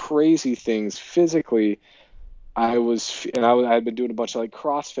sorts of crazy things physically. I had been doing a bunch of like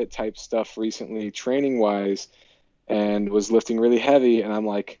CrossFit type stuff recently, training wise, and was lifting really heavy. And I'm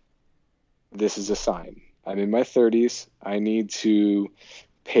like, this is a sign. I'm in my 30s. I need to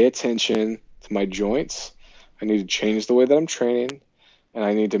pay attention to my joints. I need to change the way that I'm training, and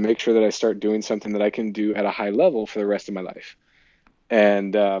I need to make sure that I start doing something that I can do at a high level for the rest of my life.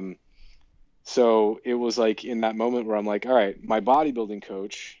 And so it was like in that moment where I'm like, all right, my bodybuilding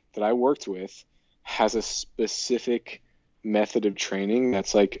coach that I worked with has a specific method of training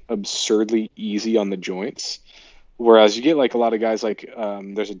that's like absurdly easy on the joints. Whereas you get like a lot of guys like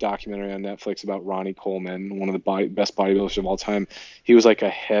there's a documentary on Netflix about Ronnie Coleman, one of the best bodybuilders of all time. He was like a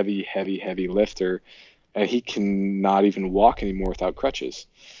heavy lifter, and he cannot even walk anymore without crutches.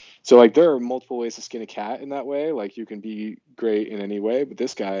 So like there are multiple ways to skin a cat in that way. Like you can be great in any way, but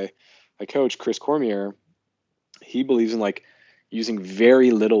this guy, my coach Chris Cormier, he believes in like using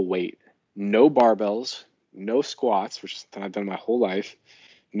very little weight, no barbells, no squats, which is something I've done my whole life,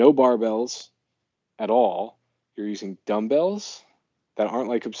 no barbells at all. You're using dumbbells that aren't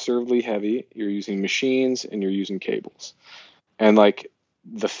like absurdly heavy. You're using machines and you're using cables. And like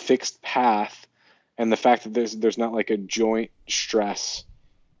the fixed path and the fact that there's not like a joint stress,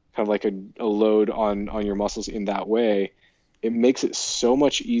 kind of like a load on your muscles in that way, it makes it so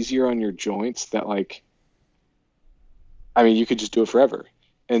much easier on your joints that like, I mean, you could just do it forever.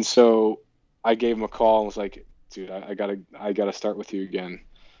 And so I gave him a call and was like, dude, I gotta start with you again,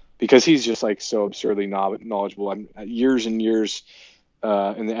 because he's just like so absurdly knowledgeable. I'm years and years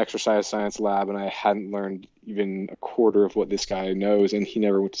in the exercise science lab, and I hadn't learned even a quarter of what this guy knows, and he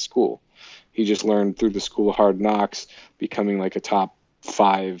never went to school. He just learned through the school of hard knocks, becoming like a top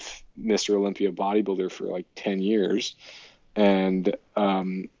 5 Mr. Olympia bodybuilder for like 10 years. And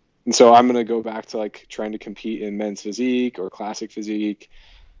so I'm going to go back to like trying to compete in men's physique or classic physique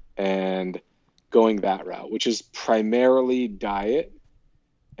and going that route, which is primarily diet.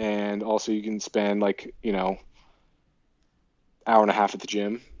 And also you can spend like, hour and a half at the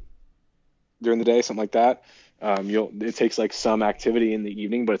gym during the day, something like that. It takes like some activity in the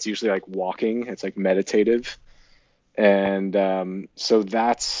evening, but it's usually like walking. It's like meditative. And so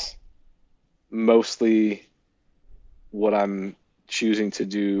that's mostly what I'm choosing to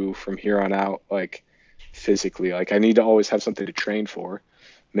do from here on out, like physically. Like I need to always have something to train for.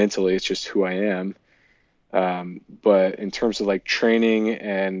 Mentally, it's just who I am. But in terms of like training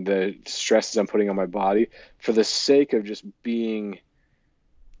and the stresses I'm putting on my body, for the sake of just being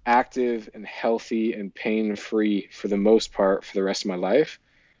active and healthy and pain-free for the most part for the rest of my life,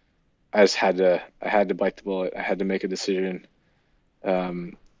 I had to bite the bullet. I had to make a decision,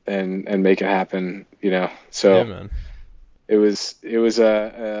 and make it happen, Yeah, So man. it was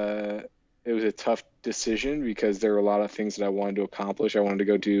a tough decision because there were a lot of things that I wanted to accomplish. I wanted to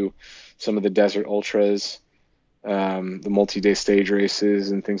go do some of the desert ultras, the multi-day stage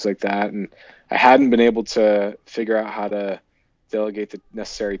races and things like that. And I hadn't been able to figure out how to delegate the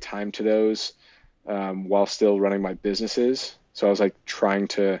necessary time to those while still running my businesses. So I was like trying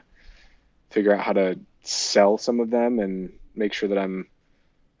to figure out how to sell some of them and make sure that I'm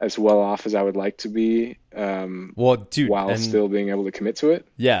as well off as I would like to be, Well, dude, while and still being able to commit to it.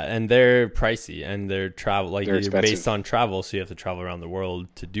 yeah, and they're pricey and they're travel like They're you're based expensive. on travel, so you have to travel around the world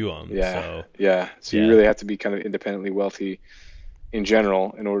to do them. Yeah, So yeah. So you yeah. really have to be kind of independently wealthy in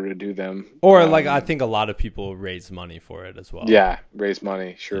general in order to do them. Or like I think a lot of people raise money for it as well. Yeah, raise money,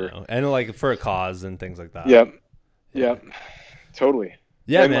 You sure. know, and like for a cause and things like that. Yep, Yeah. yep, totally.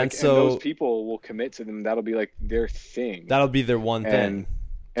 Yeah, And man. like, and those So people will commit to them. That'll be like their thing. that'll be their one thing.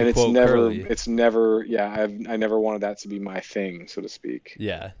 And To it's quote Curly. never, yeah. I never wanted that to be my thing, so to speak.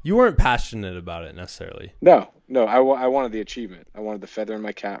 Yeah, you weren't passionate about it necessarily. No, no. I wanted the achievement. I wanted the feather in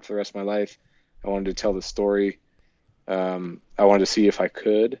my cap for the rest of my life. I wanted to tell the story. I wanted to see if I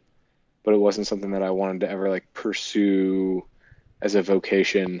could, but it wasn't something that I wanted to ever like pursue as a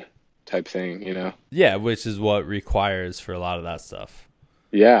vocation type thing, you know? Yeah, which is what requires for a lot of that stuff,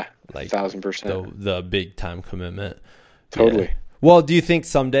 Yeah, like 1000%. the big time commitment. Totally. Yeah. Well, do you think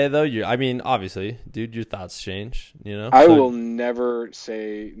someday though? I mean, obviously, dude, your thoughts change. You know, I So- will never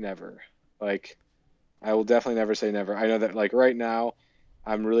say never. Like, I will definitely never say never. I know that like right now,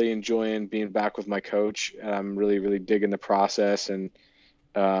 I'm really enjoying being back with my coach, and I'm really, really digging the process, and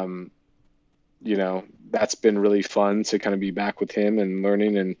you know, that's been really fun to kind of be back with him and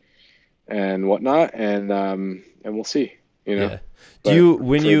learning and whatnot, and we'll see, you know. Yeah. But Do you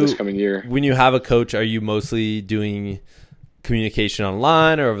for this coming year, when you have a coach, are you mostly doing communication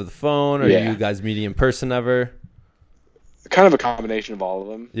online or over the phone? Or are Yeah. you guys meeting in person ever? kind of a combination of all of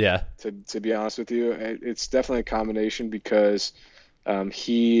them. Yeah. To be honest with you, it's definitely a combination because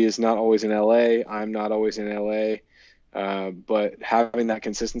he is not always in LA. I'm not always in LA. But having that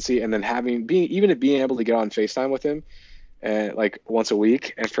consistency and then being able to get on FaceTime with him and like once a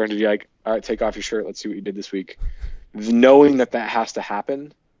week and for him to be like, all right, take off your shirt. Let's see what you did this week. Knowing that has to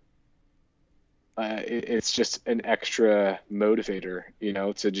happen. It's just an extra motivator, you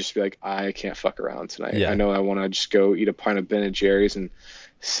know, to just be like, I can't fuck around tonight. Yeah. I know I want to just go eat a pint of Ben and Jerry's and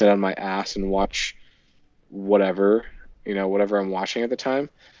sit on my ass and watch whatever I'm watching at the time.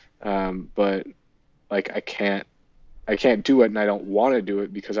 But like, I can't do it, and I don't want to do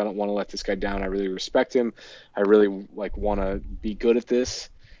it because I don't want to let this guy down. I really respect him. I really like want to be good at this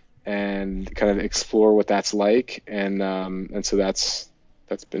and kind of explore what that's like. And so that's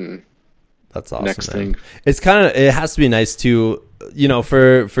been That's awesome. next man. thing. It has to be nice to, you know,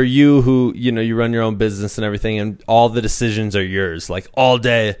 for you who, you know, you run your own business and everything and all the decisions are yours, like all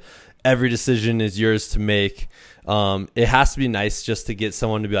day, every decision is yours to make. It has to be nice just to get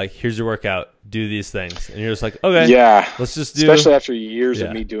someone to be like, here's your workout, do these things. And you're just like, okay, Yeah. let's just do. Especially after years Yeah.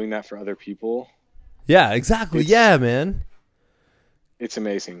 of me doing that for other people. Yeah, exactly. Yeah, man. It's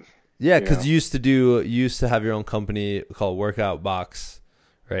amazing. Yeah. You Cause know? you used to have your own company called Workout Box.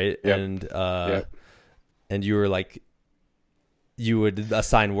 Right. Yep. And, and you were like, you would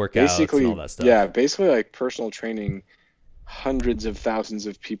assign workouts Basically, and all that stuff. yeah, basically like personal training hundreds of thousands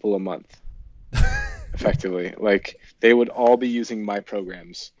of people a month. Effectively. Like they would all be using my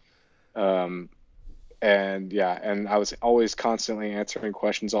programs. And I was always constantly answering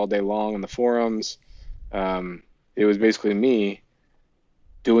questions all day long in the forums. It was basically me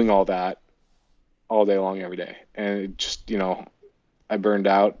doing all that all day long every day. And it just, you know, I burned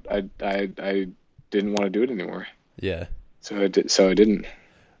out. I didn't want to do it anymore. Yeah. So I didn't.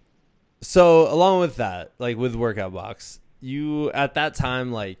 So along with that, like with Workout Box, you at that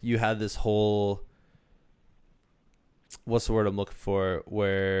time, like you had this whole, what's the word I'm looking for,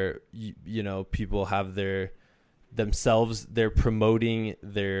 where you know, people have they're promoting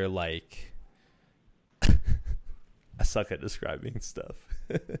their like, I suck at describing stuff.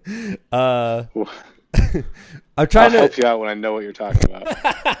 I'm I'll trying to help you out when I know what you're talking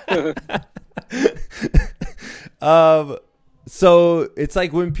about. So it's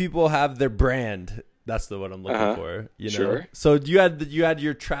like when people have their brand. That's the what I'm looking Uh-huh. for. You know. Sure. So you had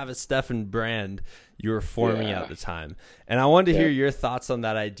your Travis Steffen brand you were forming Yeah. at the time, and I wanted to hear Yeah. your thoughts on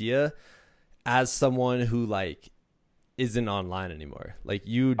that idea, as someone who like isn't online anymore. Like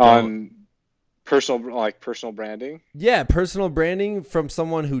you don't. on personal branding. Yeah, personal branding from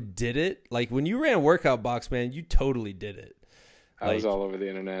someone who did it. Like when you ran Workout Box, man, you totally did it. I was Like, all over the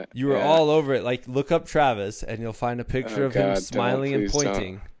internet. You were Yeah. all over it. Like, look up Travis, and you'll find a picture Oh, of him God, don't. smiling and Please don't.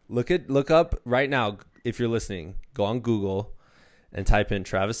 pointing. Look up right now if you're listening. Go on Google and type in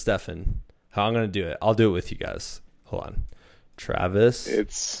Travis Steffen. How I'm gonna do it? I'll do it with you guys. Hold on, Travis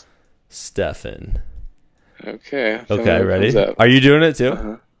It's Steffen. okay. Okay, ready? Are you doing it too?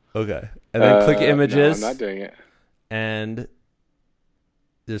 Uh-huh. Okay, and then click images. No, I'm not doing it. And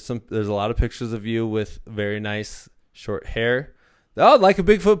there's a lot of pictures of you with very nice short hair. Oh, like a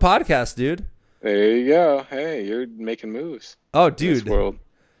Bigfoot podcast, dude. There you go. Hey, you're making moves Oh, in this dude. world.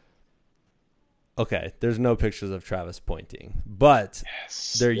 Okay, there's no pictures of Travis pointing, but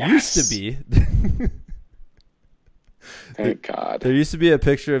Yes. there used to be. Thank God. There used to be a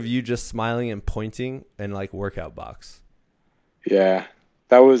picture of you just smiling and pointing in like workout box. Yeah,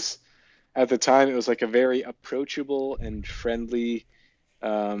 that was at the time. It was like a very approachable and friendly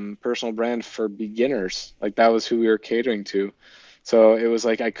personal brand for beginners. Like that was who we were catering to. So it was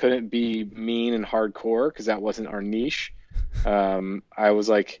like I couldn't be mean and hardcore because that wasn't our niche. I was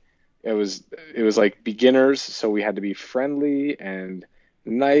like, it was like beginners, so we had to be friendly and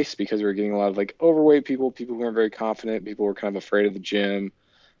nice because we were getting a lot of like overweight people, people who weren't very confident, people who were kind of afraid of the gym,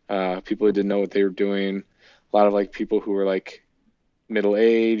 people who didn't know what they were doing, a lot of like people who were like middle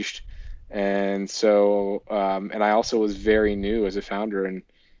aged, and so and I also was very new as a founder and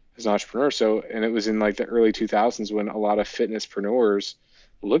as an entrepreneur. So and it was in like the early 2000s when a lot of fitnesspreneurs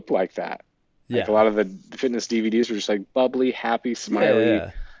looked like that. Like a Yeah. lot of the fitness DVDs were just like bubbly, happy, smiley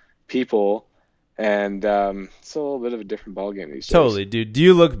Yeah. people, and it's a little bit of a different ballgame these days. Totally, dude. Do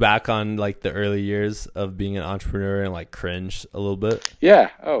you look back on like the early years of being an entrepreneur and like cringe a little bit? Yeah.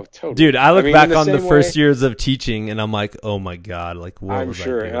 Oh, totally. Dude, I look mean, back in the on the same first way, years of teaching and I'm like, oh my God, like what I'm was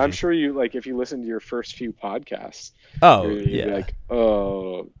sure, I and I'm doing? sure you like if you listen to your first few podcasts, Oh, you'd be yeah. like,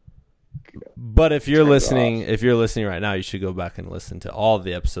 oh, But if you're Turn it listening, off. if you're listening right now, you should go back and listen to all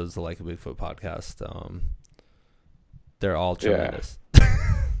the episodes of Like a Bigfoot podcast. They're all Yeah. tremendous.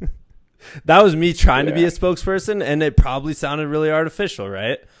 That was me trying to be Yeah. a spokesperson, and it probably sounded really artificial,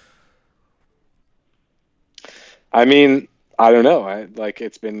 right? I mean, I don't know. Like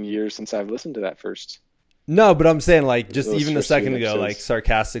it's been years since I've listened to that first. No, but I'm saying like just Those even a first few second ago, like episodes.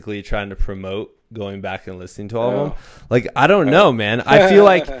 sarcastically trying to promote going back and listening to all of Oh. them. Like I don't know, man. I feel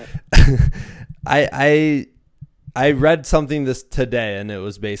like I I read something this today, and it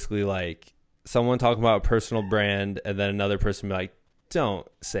was basically like someone talking about a personal brand, and then another person be like, "Don't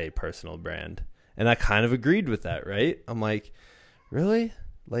say personal brand," and I kind of agreed with that, right? I'm like, really?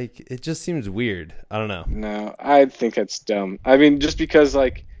 Like it just seems weird. I don't know. No, I think that's dumb. I mean, just because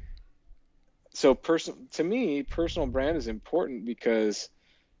like so to me, personal brand is important because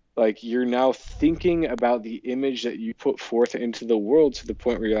like you're now thinking about the image that you put forth into the world to the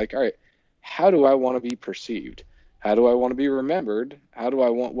point where you're like, all right, how do I want to be perceived? How do I want to be remembered? What do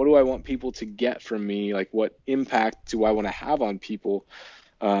I want people to get from me? Like, what impact do I want to have on people?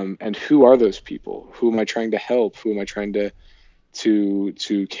 And who are those people? Who am I trying to help? Who am I trying to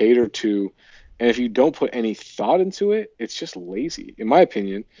cater to? And if you don't put any thought into it, it's just lazy, in my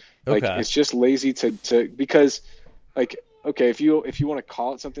opinion. Like, Okay. it's just lazy to because like okay, if you want to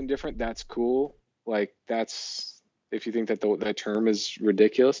call it something different, that's cool. Like that's if you think that that term is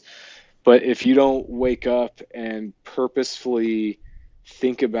ridiculous. But if you don't wake up and purposefully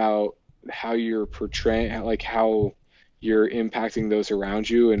think about how you're portraying, like how you're impacting those around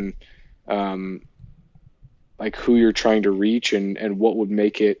you, and um, like who you're trying to reach, and what would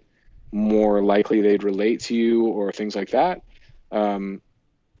make it more likely they'd relate to you, or things like that, um,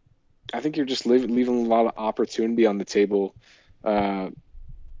 I think you're just leaving a lot of opportunity on the table. Uh,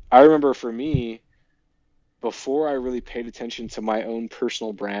 I remember for me, before I really paid attention to my own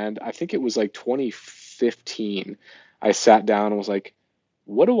personal brand, I think it was like 2015. I sat down and was like,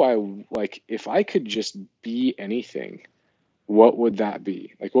 what do I like if I could just be anything, what would that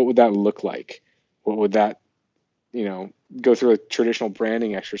be? Like what would that look like? What would that, go through a traditional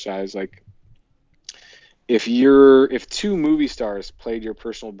branding exercise like if two movie stars played your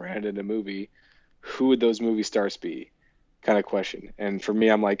personal brand in a movie, who would those movie stars be? Kind of question. And for me,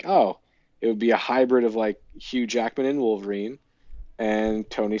 I'm like, oh, it would be a hybrid of like Hugh Jackman in Wolverine and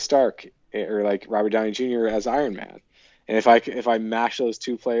Tony Stark or like Robert Downey Jr. as Iron Man. And if I mash those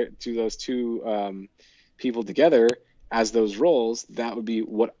two people together as those roles, that would be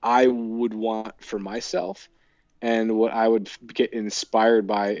what I would want for myself and what I would get inspired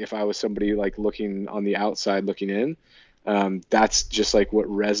by if I was somebody like looking on the outside looking in. That's just like what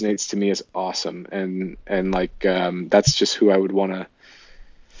resonates to me as awesome, and like that's just who I would want to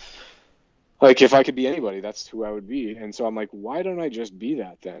like if I could be anybody, that's who I would be. And so I'm like, why don't I just be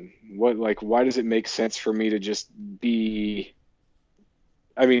that then? Why does it make sense for me to just be?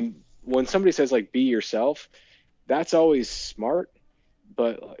 I mean, when somebody says like be yourself, that's always smart,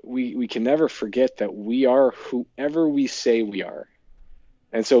 but we can never forget that we are whoever we say we are.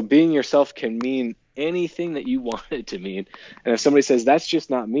 And so being yourself can mean anything that you want it to mean. And if somebody says that's just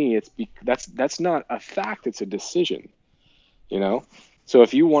not me, that's not a fact, it's a decision, you know? So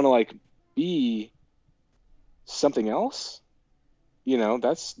if you want to like be something else,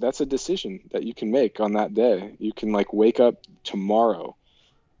 that's a decision that you can make on that day. You can like wake up tomorrow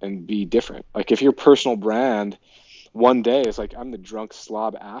and be different. Like if your personal brand one day is like I'm the drunk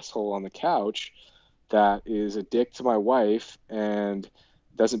slob asshole on the couch that is a dick to my wife and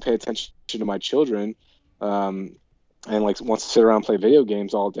doesn't pay attention to my children, um, and like wants to sit around and play video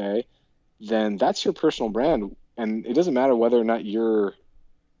games all day, then that's your personal brand. And it doesn't matter whether or not you're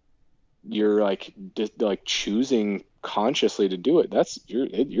like like choosing consciously to do it. That's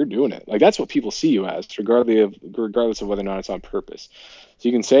you're doing it. Like that's what people see you as, regardless of whether or not it's on purpose. So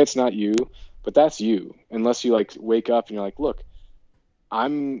you can say it's not you, but that's you. Unless you like wake up and you're like, look,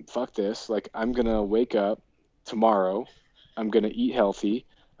 I'm fuck this. Like I'm gonna wake up tomorrow. I'm gonna eat healthy.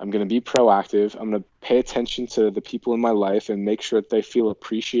 I'm gonna be proactive. I'm gonna pay attention to the people in my life and make sure that they feel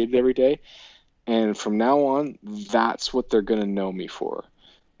appreciated every day. And from now on, that's what they're gonna know me for,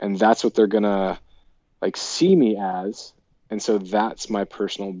 and that's what they're gonna like see me as. And so that's my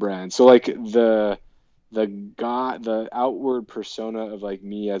personal brand. So like the outward persona of like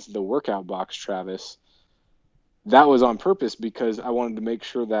me as the workout box Travis, that was on purpose because I wanted to make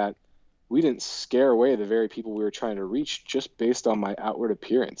sure that we didn't scare away the very people we were trying to reach just based on my outward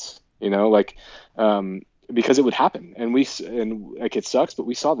appearance, like, because it would happen. And like, it sucks, but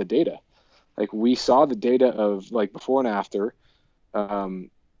we saw the data. Like we saw the data of like before and after.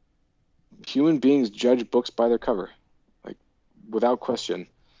 Human beings judge books by their cover, like without question.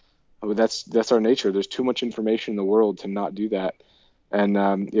 That's our nature. There's too much information in the world to not do that. And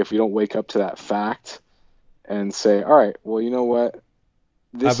if we don't wake up to that fact and say, all right, well, you know what?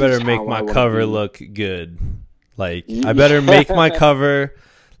 I better make my cover look good. Like, I better make my cover.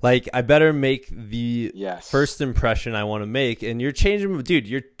 Like, I better make the first impression I want to make. And you're changing, dude,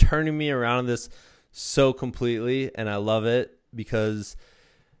 you're turning me around this so completely. And I love it because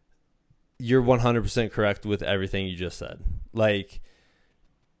you're 100% correct with everything you just said. Like,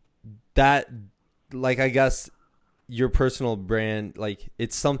 that, like, I guess your personal brand, like,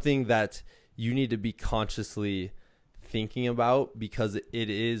 it's something that you need to be consciously thinking about because it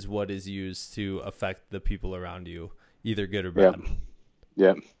is what is used to affect the people around you, either good or bad.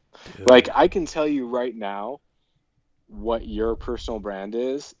 Yeah. Like I can tell you right now what your personal brand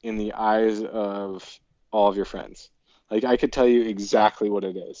is in the eyes of all of your friends. Like I could tell you exactly what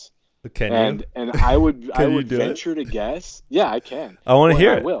it is. And I would venture to guess. Yeah, I can. I want to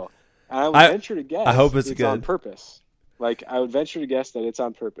hear it. I will. And I would venture to guess. I hope it's good. On purpose. Like I would venture to guess that it's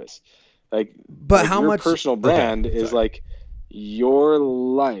on purpose. Like, but how your much personal brand is like your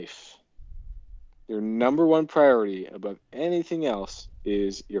life. Your number one priority above anything else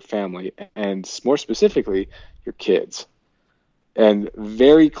is your family, and more specifically, your kids. And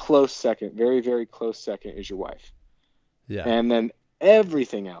very close second, very, very close second is your wife. Yeah. And then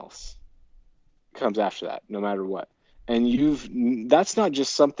everything else comes after that, no matter what. And that's not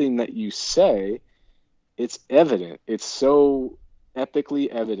just something that you say, it's evident. It's so epically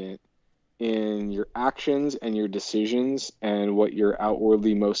evident in your actions and your decisions and what you're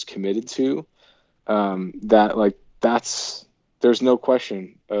outwardly most committed to, that like there's no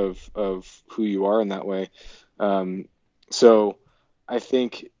question of who you are in that way. So I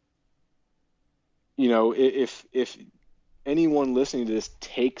think, if anyone listening to this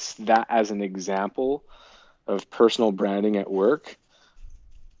takes that as an example of personal branding at work,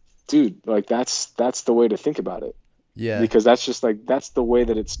 dude, like that's the way to think about it. Yeah. Because that's just like, that's the way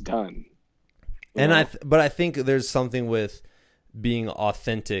that it's done. And but I think there's something with being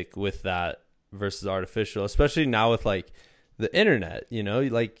authentic with that versus artificial, especially now with like the internet,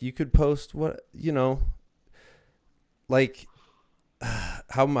 like you could post what, like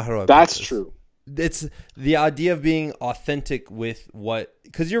how do I That's true. It's the idea of being authentic with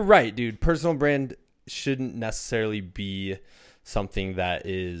because you're right, dude. Personal brand shouldn't necessarily be something that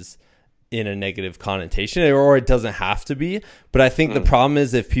is in a negative connotation, or it doesn't have to be. But I think the problem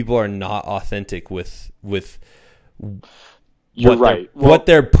is if people are not authentic with you're right. What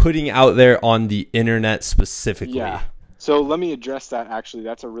they're putting out there on the internet specifically. Yeah. So let me address that. Actually,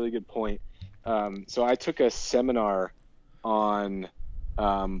 that's a really good point. So I took a seminar on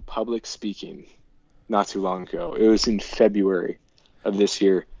public speaking not too long ago. It was in February of this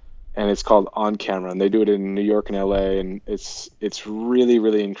year, and it's called On Camera, and they do it in New York and LA, and it's really,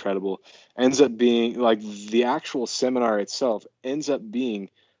 really incredible. Ends up being like the actual seminar itself ends up being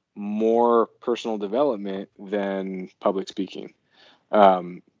more personal development than public speaking,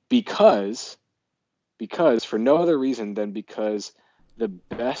 because for no other reason than because the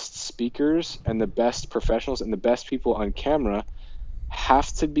best speakers and the best professionals and the best people on camera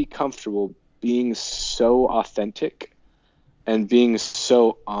have to be comfortable being so authentic and being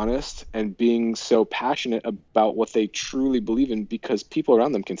so honest and being so passionate about what they truly believe in, because people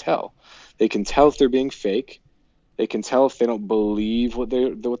around them can tell. They can tell if they're being fake. They can tell if they don't believe what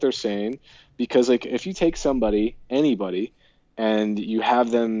they're saying, because like if you take anybody, and you have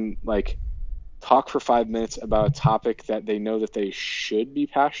them like talk for 5 minutes about a topic that they know that they should be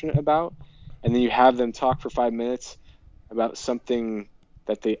passionate about, and then you have them talk for 5 minutes about something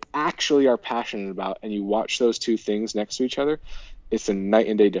that they actually are passionate about, and you watch those two things next to each other, it's a night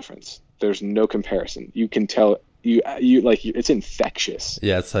and day difference. There's no comparison. You can tell you like it's infectious.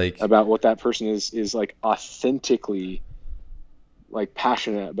 Yeah, it's like about what that person is like authentically like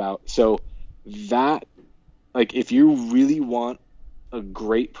passionate about. So that, like, if you really want a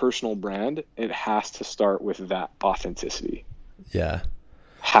great personal brand, it has to start with that authenticity. yeah.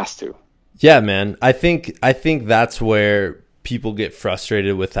 Has to. Yeah, man. I think that's where people get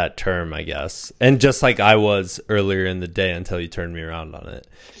frustrated with that term, I guess. And just like I was earlier in the day until you turned me around on it,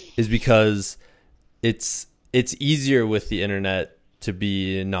 is because it's easier with the internet to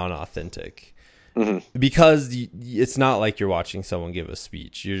be non-authentic. Mm-hmm. Because it's not like you're watching someone give a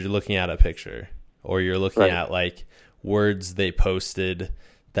speech. You're looking at a picture, or you're looking Right. at like words they posted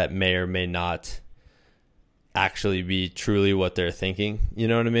that may or may not actually be truly what they're thinking. You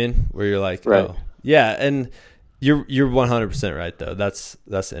know what I mean? Where you're like, Right. oh, yeah. And you're 100% right though. That's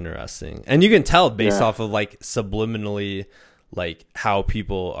interesting. And you can tell based Yeah. off of like subliminally, like how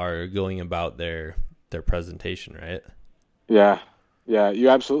people are going about their presentation, right? Yeah. Yeah, you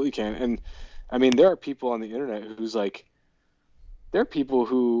absolutely can. And I mean, there are people on the internet who's like, there are people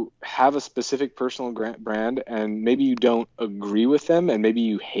who have a specific personal brand, and maybe you don't agree with them, and maybe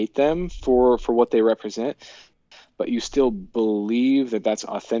you hate them for what they represent, but you still believe that that's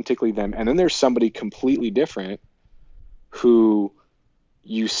authentically them. And then there's somebody completely different who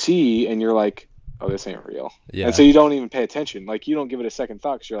you see and you're like, oh, this ain't real. Yeah. And so you don't even pay attention. Like, you don't give it a second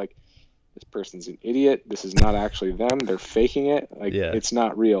thought, because you're like, this person's an idiot. This is not actually them. They're faking it. Like, Yeah. It's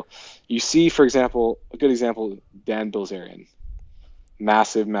not real. You see, for example, a good example, Dan Bilzerian.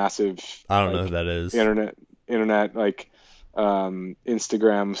 Massive, I don't know like, who that is. internet, like,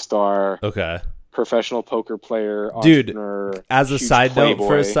 Instagram star, Okay. professional poker player, Dude, entrepreneur, as a huge side note for a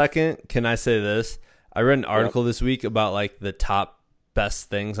playboy. second, can I say this? I read an article this week about like the top best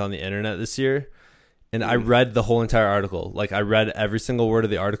things on the internet this year. And I read the whole entire article. Like, I read every single word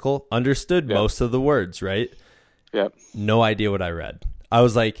of the article, understood most of the words, right? Yep. No idea what I read. I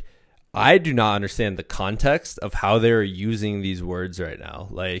was like, I do not understand the context of how they're using these words right now.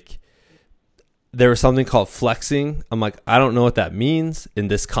 Like, there was something called flexing. I'm like, I don't know what that means in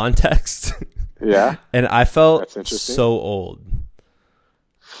this context. Yeah. And I felt That's interesting. so old.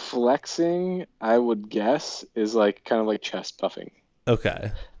 Flexing, I would guess, is like kind of like chest puffing,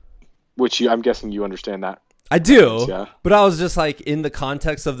 Okay. which I'm guessing you understand that. I do, Yeah. but I was just like, in the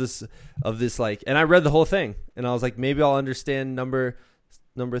context of this like, and I read the whole thing, and I was like, maybe I'll understand number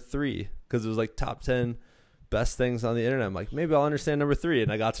 3, because it was like top 10 best things on the internet. I'm like, maybe I'll understand number 3,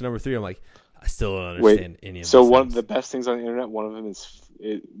 and I got to number 3. I'm like, I still don't understand any of So these one things. of the best things on the internet, one of them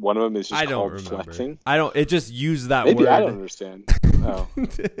is just I don't called remember. flexing. I don't. It just used that Maybe word. I don't understand. Oh,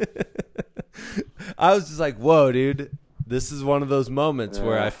 I was just like, whoa, dude. This is one of those moments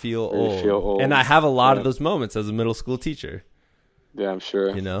where Yeah, I feel where you old. feel old. And I have a lot Yeah. of those moments as a middle school teacher, yeah, I'm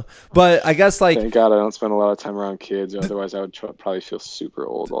sure. you know? But I guess like Thank God I don't spend a lot of time around kids. Otherwise, I would probably feel super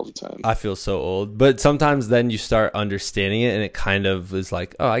old all the time. I feel so old. But sometimes then you start understanding it and it kind of is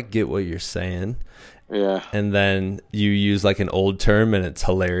like, oh, I get what you're saying. Yeah. And then you use like an old term and it's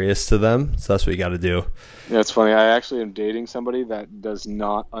hilarious to them. So that's what you got to do. Yeah, it's funny. I actually am dating somebody that does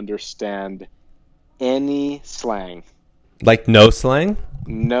not understand any slang. Like no slang?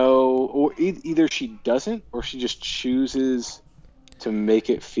 No, or either she doesn't, or she just chooses to make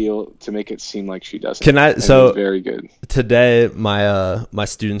it seem like she doesn't. Can I? And So it's very good. today, my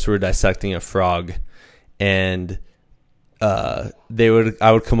students were dissecting a frog, and I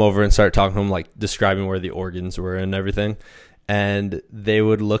would come over and start talking to them, like describing where the organs were and everything, and they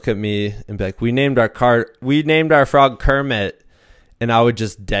would look at me and be like, "We named our frog Kermit," and I would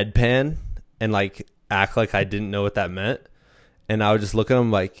just deadpan and like act like I didn't know what that meant, and I would just look at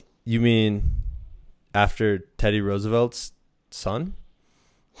them like, "You mean after Teddy Roosevelt's son,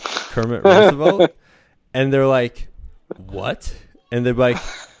 Kermit Roosevelt?" And they're like, "What?" And they're like,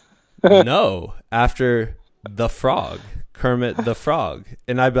 "No, after the frog, Kermit the Frog."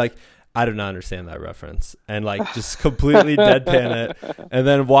 And I'd be like, "I do not understand that reference," and like just completely deadpan it, and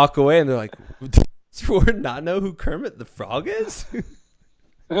then walk away. And they're like, "Do you not know who Kermit the Frog is?"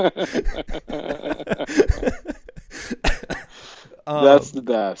 That's the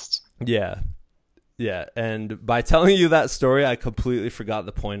best. Yeah. Yeah, and by telling you that story, I completely forgot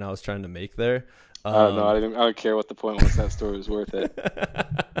the point I was trying to make there. I don't know. I don't care what the point was. That story was worth it.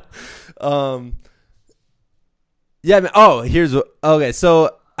 Yeah. Oh, here's what. Okay,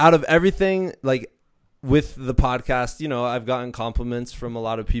 so out of everything, like with the podcast, you know, I've gotten compliments from a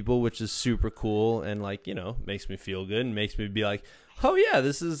lot of people, which is super cool, and like, you know, makes me feel good and makes me be like, oh yeah,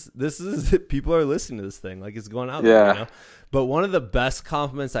 this is people are listening to this thing, like it's going out there, you know. But one of the best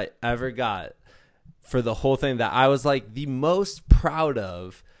compliments I ever got for the whole thing that I was like the most proud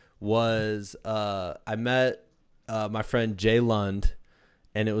of was I met my friend Jay Lund,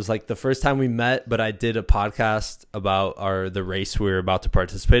 and it was like the first time we met, but I did a podcast about the race we were about to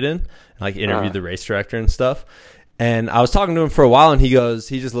participate in, and like interviewed the race director and stuff. And I was talking to him for a while, and he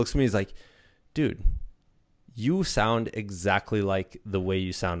just looks at me, he's like, dude, you sound exactly like the way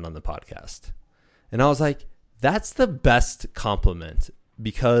you sound on the podcast. And I was like, that's the best compliment,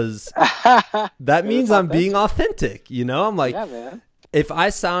 because that means I'm being authentic, you know? I'm like, yeah, man. If I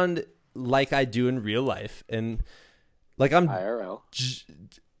sound like I do in real life, and like I'm IRL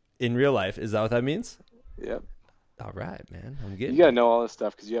in real life, is that what that means? Yep. All right, man. I'm getting. You gotta know all this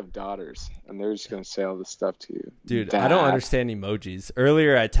stuff because you have daughters, and they're just gonna say all this stuff to you. Dude, Dad. I don't understand emojis.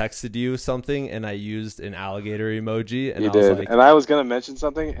 Earlier, I texted you something, and I used an alligator emoji, and You I was did, like, and I was gonna mention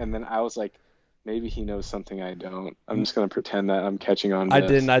something, and then I was like, maybe he knows something I don't. I'm just gonna pretend that I'm catching on to I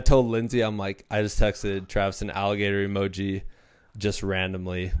this. didn't. I told Lindsay, I'm like, I just texted Travis an alligator emoji, just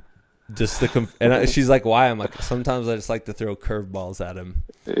randomly, just she's like, why? I'm like, sometimes I just like to throw curveballs at him.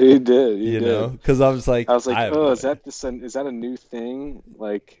 You did, you did. know, because I was like, oh, is that a new thing?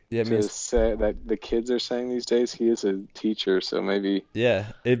 Like, yeah, to say that the kids are saying these days? He is a teacher, so maybe. Yeah,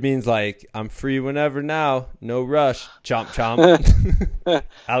 it means like I'm free whenever now, no rush, chomp chomp.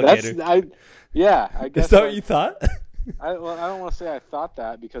 Alligator. I guess. Is that what you thought? I don't want to say I thought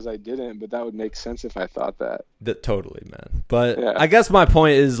that because I didn't, but that would make sense if I thought that. Totally, man. But yeah. I guess my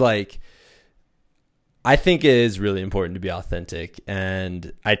point is like, I think it is really important to be authentic,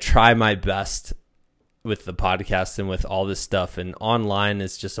 and I try my best with the podcast and with all this stuff. And online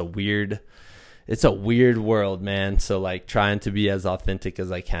is just it's a weird world, man. So like trying to be as authentic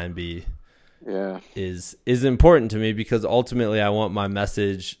as I can be, is important to me, because ultimately I want my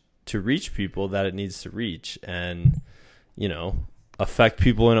message to reach people that it needs to reach, and you know, affect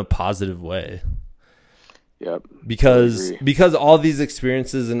people in a positive way. Yep. Because all these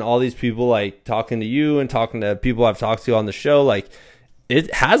experiences and all these people, like talking to you and talking to people I've talked to on the show, like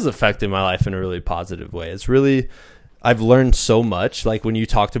it has affected my life in a really positive way. I've learned so much. Like when you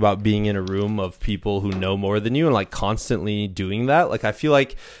talked about being in a room of people who know more than you and like constantly doing that, like I feel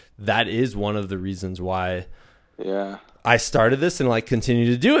like that is one of the reasons why I started this and like continue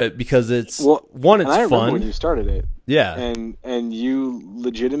to do it, because it's I remember fun when you started it. Yeah. And you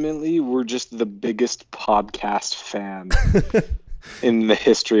legitimately were just the biggest podcast fan in the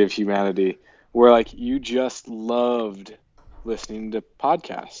history of humanity, where like you just loved listening to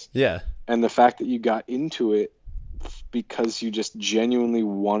podcasts. Yeah. And the fact that you got into it because you just genuinely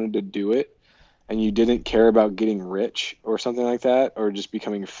wanted to do it, and you didn't care about getting rich or something like that, or just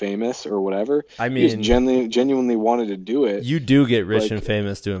becoming famous or whatever. I mean, you just genuinely wanted to do it. You do get rich and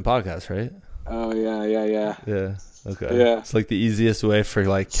famous doing podcasts, right? Oh yeah. Yeah. Okay. Yeah. It's like the easiest way for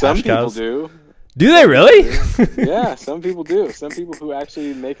like cash some people cows. do. Do they really? Yeah, some people do. Some people who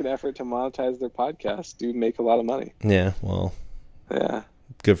actually make an effort to monetize their podcast do make a lot of money. Yeah. Well. Yeah.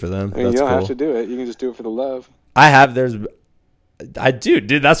 Good for them. I mean, That's you don't cool. have to do it. You can just do it for the love. I do,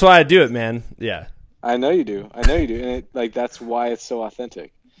 dude. That's why I do it, man. Yeah. I know you do. And that's why it's so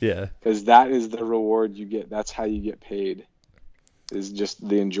authentic. Yeah. Because that is the reward you get. That's how you get paid. Is just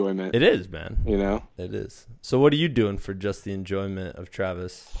the enjoyment. It is, man. You know? It is. So what are you doing for just the enjoyment of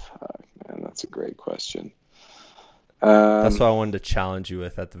Travis? Fuck, man, that's a great question. That's what I wanted to challenge you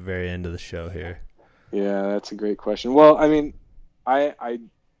with at the very end of the show here. Yeah, that's a great question. Well, I mean, I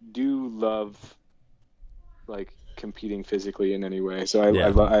do love like competing physically in any way. So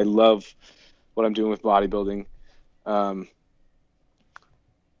I love what I'm doing with bodybuilding. I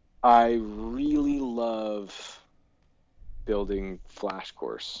really love building Flash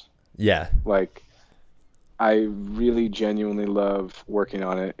Course. Yeah. Like, I really genuinely love working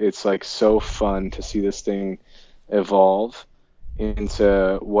on it. It's like so fun to see this thing evolve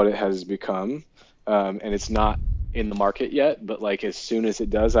into what it has become. And it's not in the market yet, but like as soon as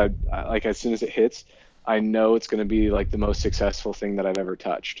it does, as soon as it hits, I know it's going to be like the most successful thing that I've ever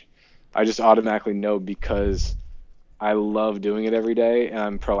touched. I just automatically know, because I love doing it every day, and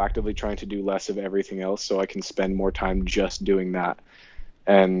I'm proactively trying to do less of everything else so I can spend more time just doing that.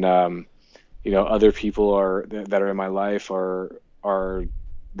 And, other people that are in my life are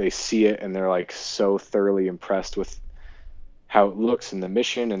they see it and they're like so thoroughly impressed with how it looks and the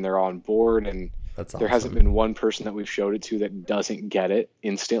mission, and they're on board. And That's there hasn't awesome. been one person that we've showed it to that doesn't get it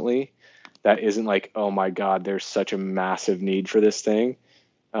instantly. That isn't like, oh my God, there's such a massive need for this thing.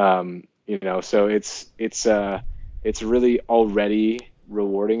 So it's really already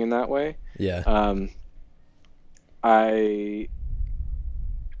rewarding in that way. Yeah.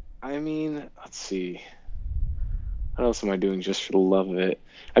 I mean, let's see. What else am I doing just for the love of it?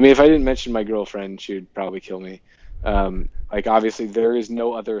 I mean, if I didn't mention my girlfriend, she would probably kill me. Like obviously there is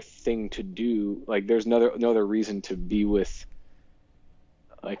no other thing to do. Like there's no other reason to be with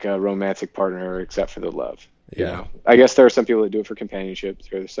like a romantic partner except for the love. You Yeah. know, I guess there are some people that do it for companionship.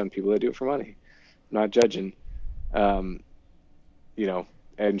 There's some people that do it for money. I'm not judging. And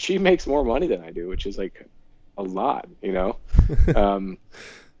she makes more money than I do, which is like a lot,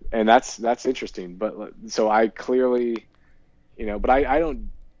 and that's interesting. But so I clearly, but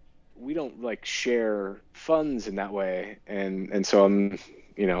we don't like share funds in that way. And so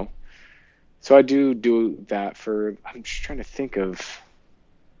so I do that I'm just trying to think of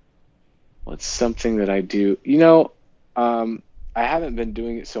what's something that I do, I haven't been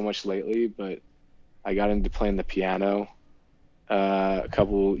doing it so much lately, but I got into playing the piano a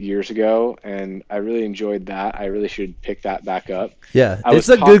couple years ago, and I really enjoyed that. I really should pick that back up. Yeah. I It's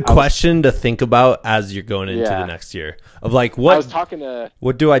was a good question to think about as you're going into the next year of like, I was talking to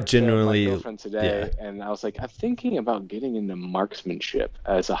what do I my genuinely, girlfriend today, and I was like, I'm thinking about getting into marksmanship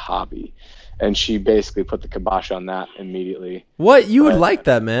as a hobby, and she basically put the kibosh on that immediately. what you would like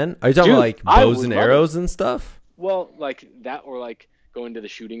that, man? Are you talking Dude, about like I bows would and love arrows and stuff? Well, like that, or like going to the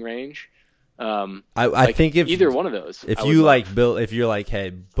shooting range. I Like think if either one of those, if I would you love. like build, if you're like, hey,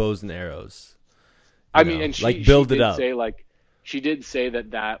 bows and arrows, I mean, and like build she it did up. say like she did say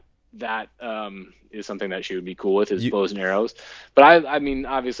that is something that she would be cool with, is bows and arrows. But I mean,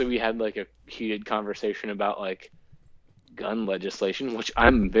 obviously we had like a heated conversation about like gun legislation, which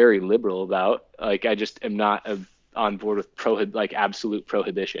I'm very liberal about. Like I just am not on board with like absolute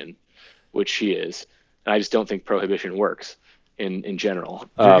prohibition, which she is. And I just don't think prohibition works in general.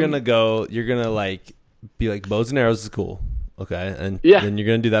 You're gonna like be like bows and arrows is cool, okay, and Yeah. then you're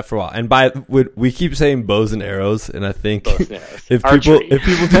gonna do that for a while. And we keep saying bows and arrows, and I think Bows and arrows. if Archery.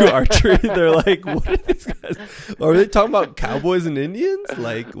 people do archery, they're like, what are these guys? Are they talking about cowboys and Indians?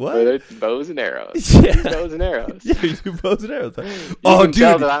 Like what? Or they're bows and arrows. Yeah. Bows and arrows. Yeah, you do bows and arrows. You Oh, can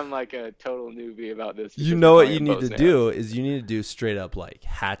tell dude, that I'm like a total newbie about this. you because know we're what you playing need bows to and arrows. do is you need to do straight up like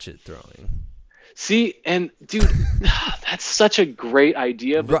hatchet throwing, See, and dude, that's such a great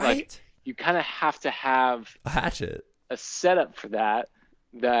idea, but right? like you kind of have to have A hatchet. a setup for that.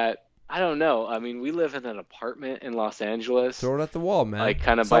 That I don't know. I mean, we live in an apartment in Los Angeles. Throw it at the wall, man. Like,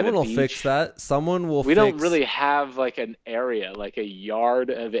 kinda by the Someone will fix beach. that. Someone will. We fix... don't really have like an area, like a yard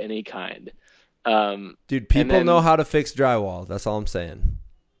of any kind. Dude, people then- know how to fix drywall. That's all I'm saying.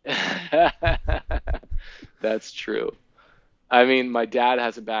 That's true. I mean, my dad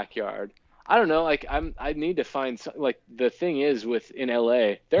has a backyard. I don't know. Like, I need to find like the thing is in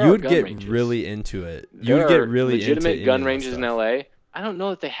LA, there You are would gun get ranges. really into it. You There would get are really legitimate into gun any of that ranges in stuff. LA. I don't know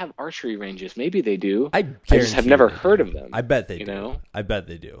that they have archery ranges. Maybe they do. I just have guarantee never they heard do. of them. I bet they you do. know? I bet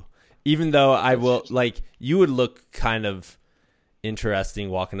they do. Even though I That's will just- like, you would look kind of interesting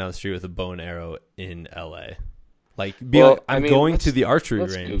walking down the street with a bow and arrow in LA. Like, Well, like, I'm I mean, going let's- to the archery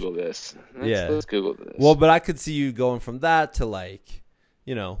Let's range. Google this. Yeah. Let's Google this. Well, but I could see you going from that to like,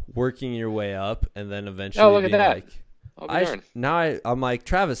 working your way up, and then eventually Oh, look at being that. like, I'll be darned. I'm like,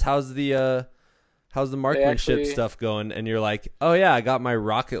 Travis, how's the marksmanship actually- stuff going? And you're like, oh yeah, I got my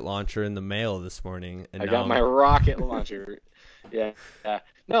rocket launcher in the mail this morning, and I now got my rocket launcher. Yeah.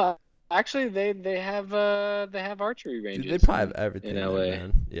 No, actually, they have archery ranges. Dude, they probably have everything in there, LA.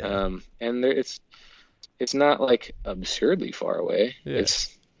 man. Yeah. And it's not like absurdly far away. Yeah.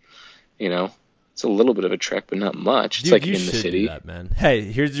 It's it's a little bit of a trek, but not much. It's Dude, like you in the should do city. that, man. Hey,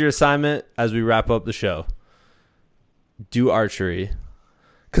 here's your assignment as we wrap up the show. Do archery.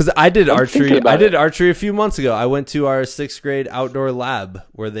 Because I did I'm archery. thinking about I did it. archery a few months ago. I went to our 6th grade outdoor lab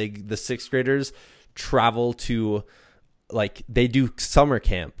where the 6th graders travel to, like, they do summer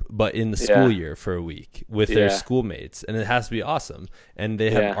camp, but in the school year for a week with their Yeah. schoolmates, and it has to be awesome. And they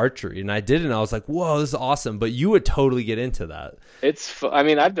have Yeah. archery, and I did it, and I was like, "Whoa, this is awesome!" But you would totally get into that. I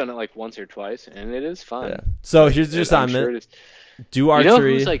mean, I've done it like once or twice, and it is fun. Yeah. So here's your I'm sure assignment: it is. do You know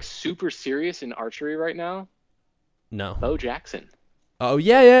archery. who's like super serious in archery right now? No. Bo Jackson. Oh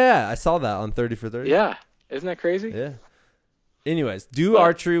yeah. I saw that on 30 for 30. Yeah, isn't that crazy? Yeah. Anyways, do Well-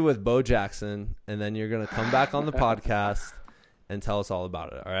 archery with Bo Jackson, and then you're gonna come back on the podcast and tell us all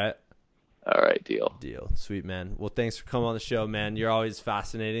about it. All right. All right, deal. Deal. Sweet, man. Well, thanks for coming on the show, man. You're always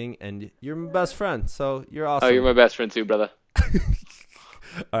fascinating, and you're my best friend, so you're awesome. Oh, you're my best friend too, brother.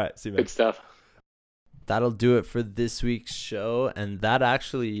 All right, see you, man. Good stuff. That'll do it for this week's show, and that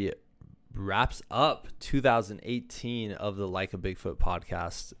actually wraps up 2018 of the Like a Bigfoot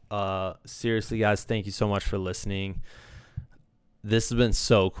podcast. Seriously, guys, thank you so much for listening. This has been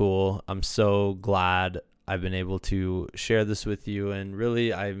so cool. I'm so glad I've been able to share this with you, and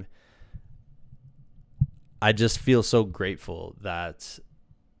really I just feel so grateful that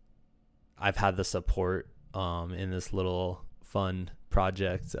I've had the support in this little fun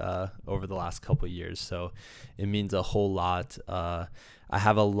project over the last couple of years. So it means a whole lot. I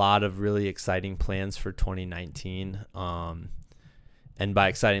have a lot of really exciting plans for 2019. And by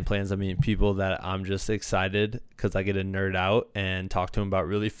exciting plans, I mean people that I'm just excited because I get to nerd out and talk to them about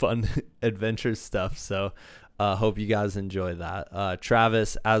really fun adventure stuff. So hope you guys enjoy that.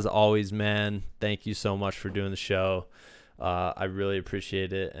 Travis, as always, man, thank you so much for doing the show. I really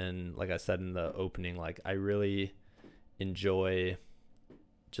appreciate it. And like I said in the opening, like I really enjoy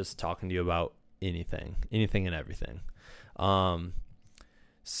just talking to you about anything and everything.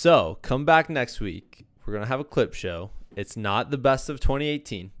 So come back next week. We're going to have a clip show. It's not the best of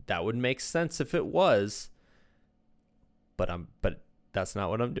 2018. That would make sense if it was, but that's not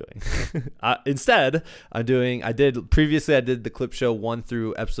what I'm doing. Instead, I did the clip show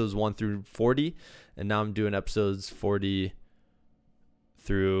episodes 1 through 40, and now I'm doing episodes 40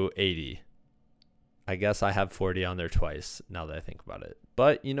 through 80. I guess I have 40 on there twice now that I think about it.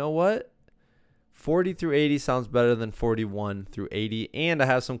 But you know what? 40 through 80 sounds better than 41 through 80. And I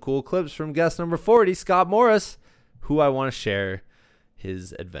have some cool clips from guest number 40, Scott Morris, who I want to share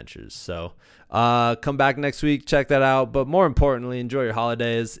his adventures. So come back next week, check that out. But more importantly, enjoy your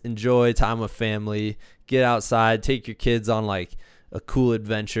holidays, enjoy time with family, get outside, take your kids on like a cool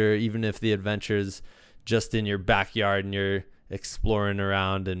adventure, even if the adventure is just in your backyard and you're exploring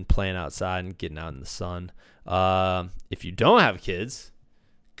around and playing outside and getting out in the sun. If you don't have kids,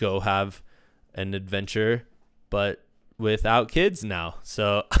 go have an adventure, but without kids now.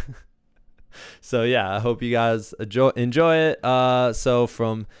 So yeah, I hope you guys enjoy it. So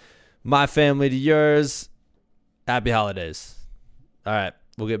from my family to yours, happy holidays. All right,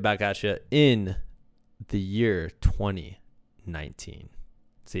 we'll get back at you in the year 2019.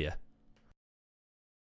 See ya.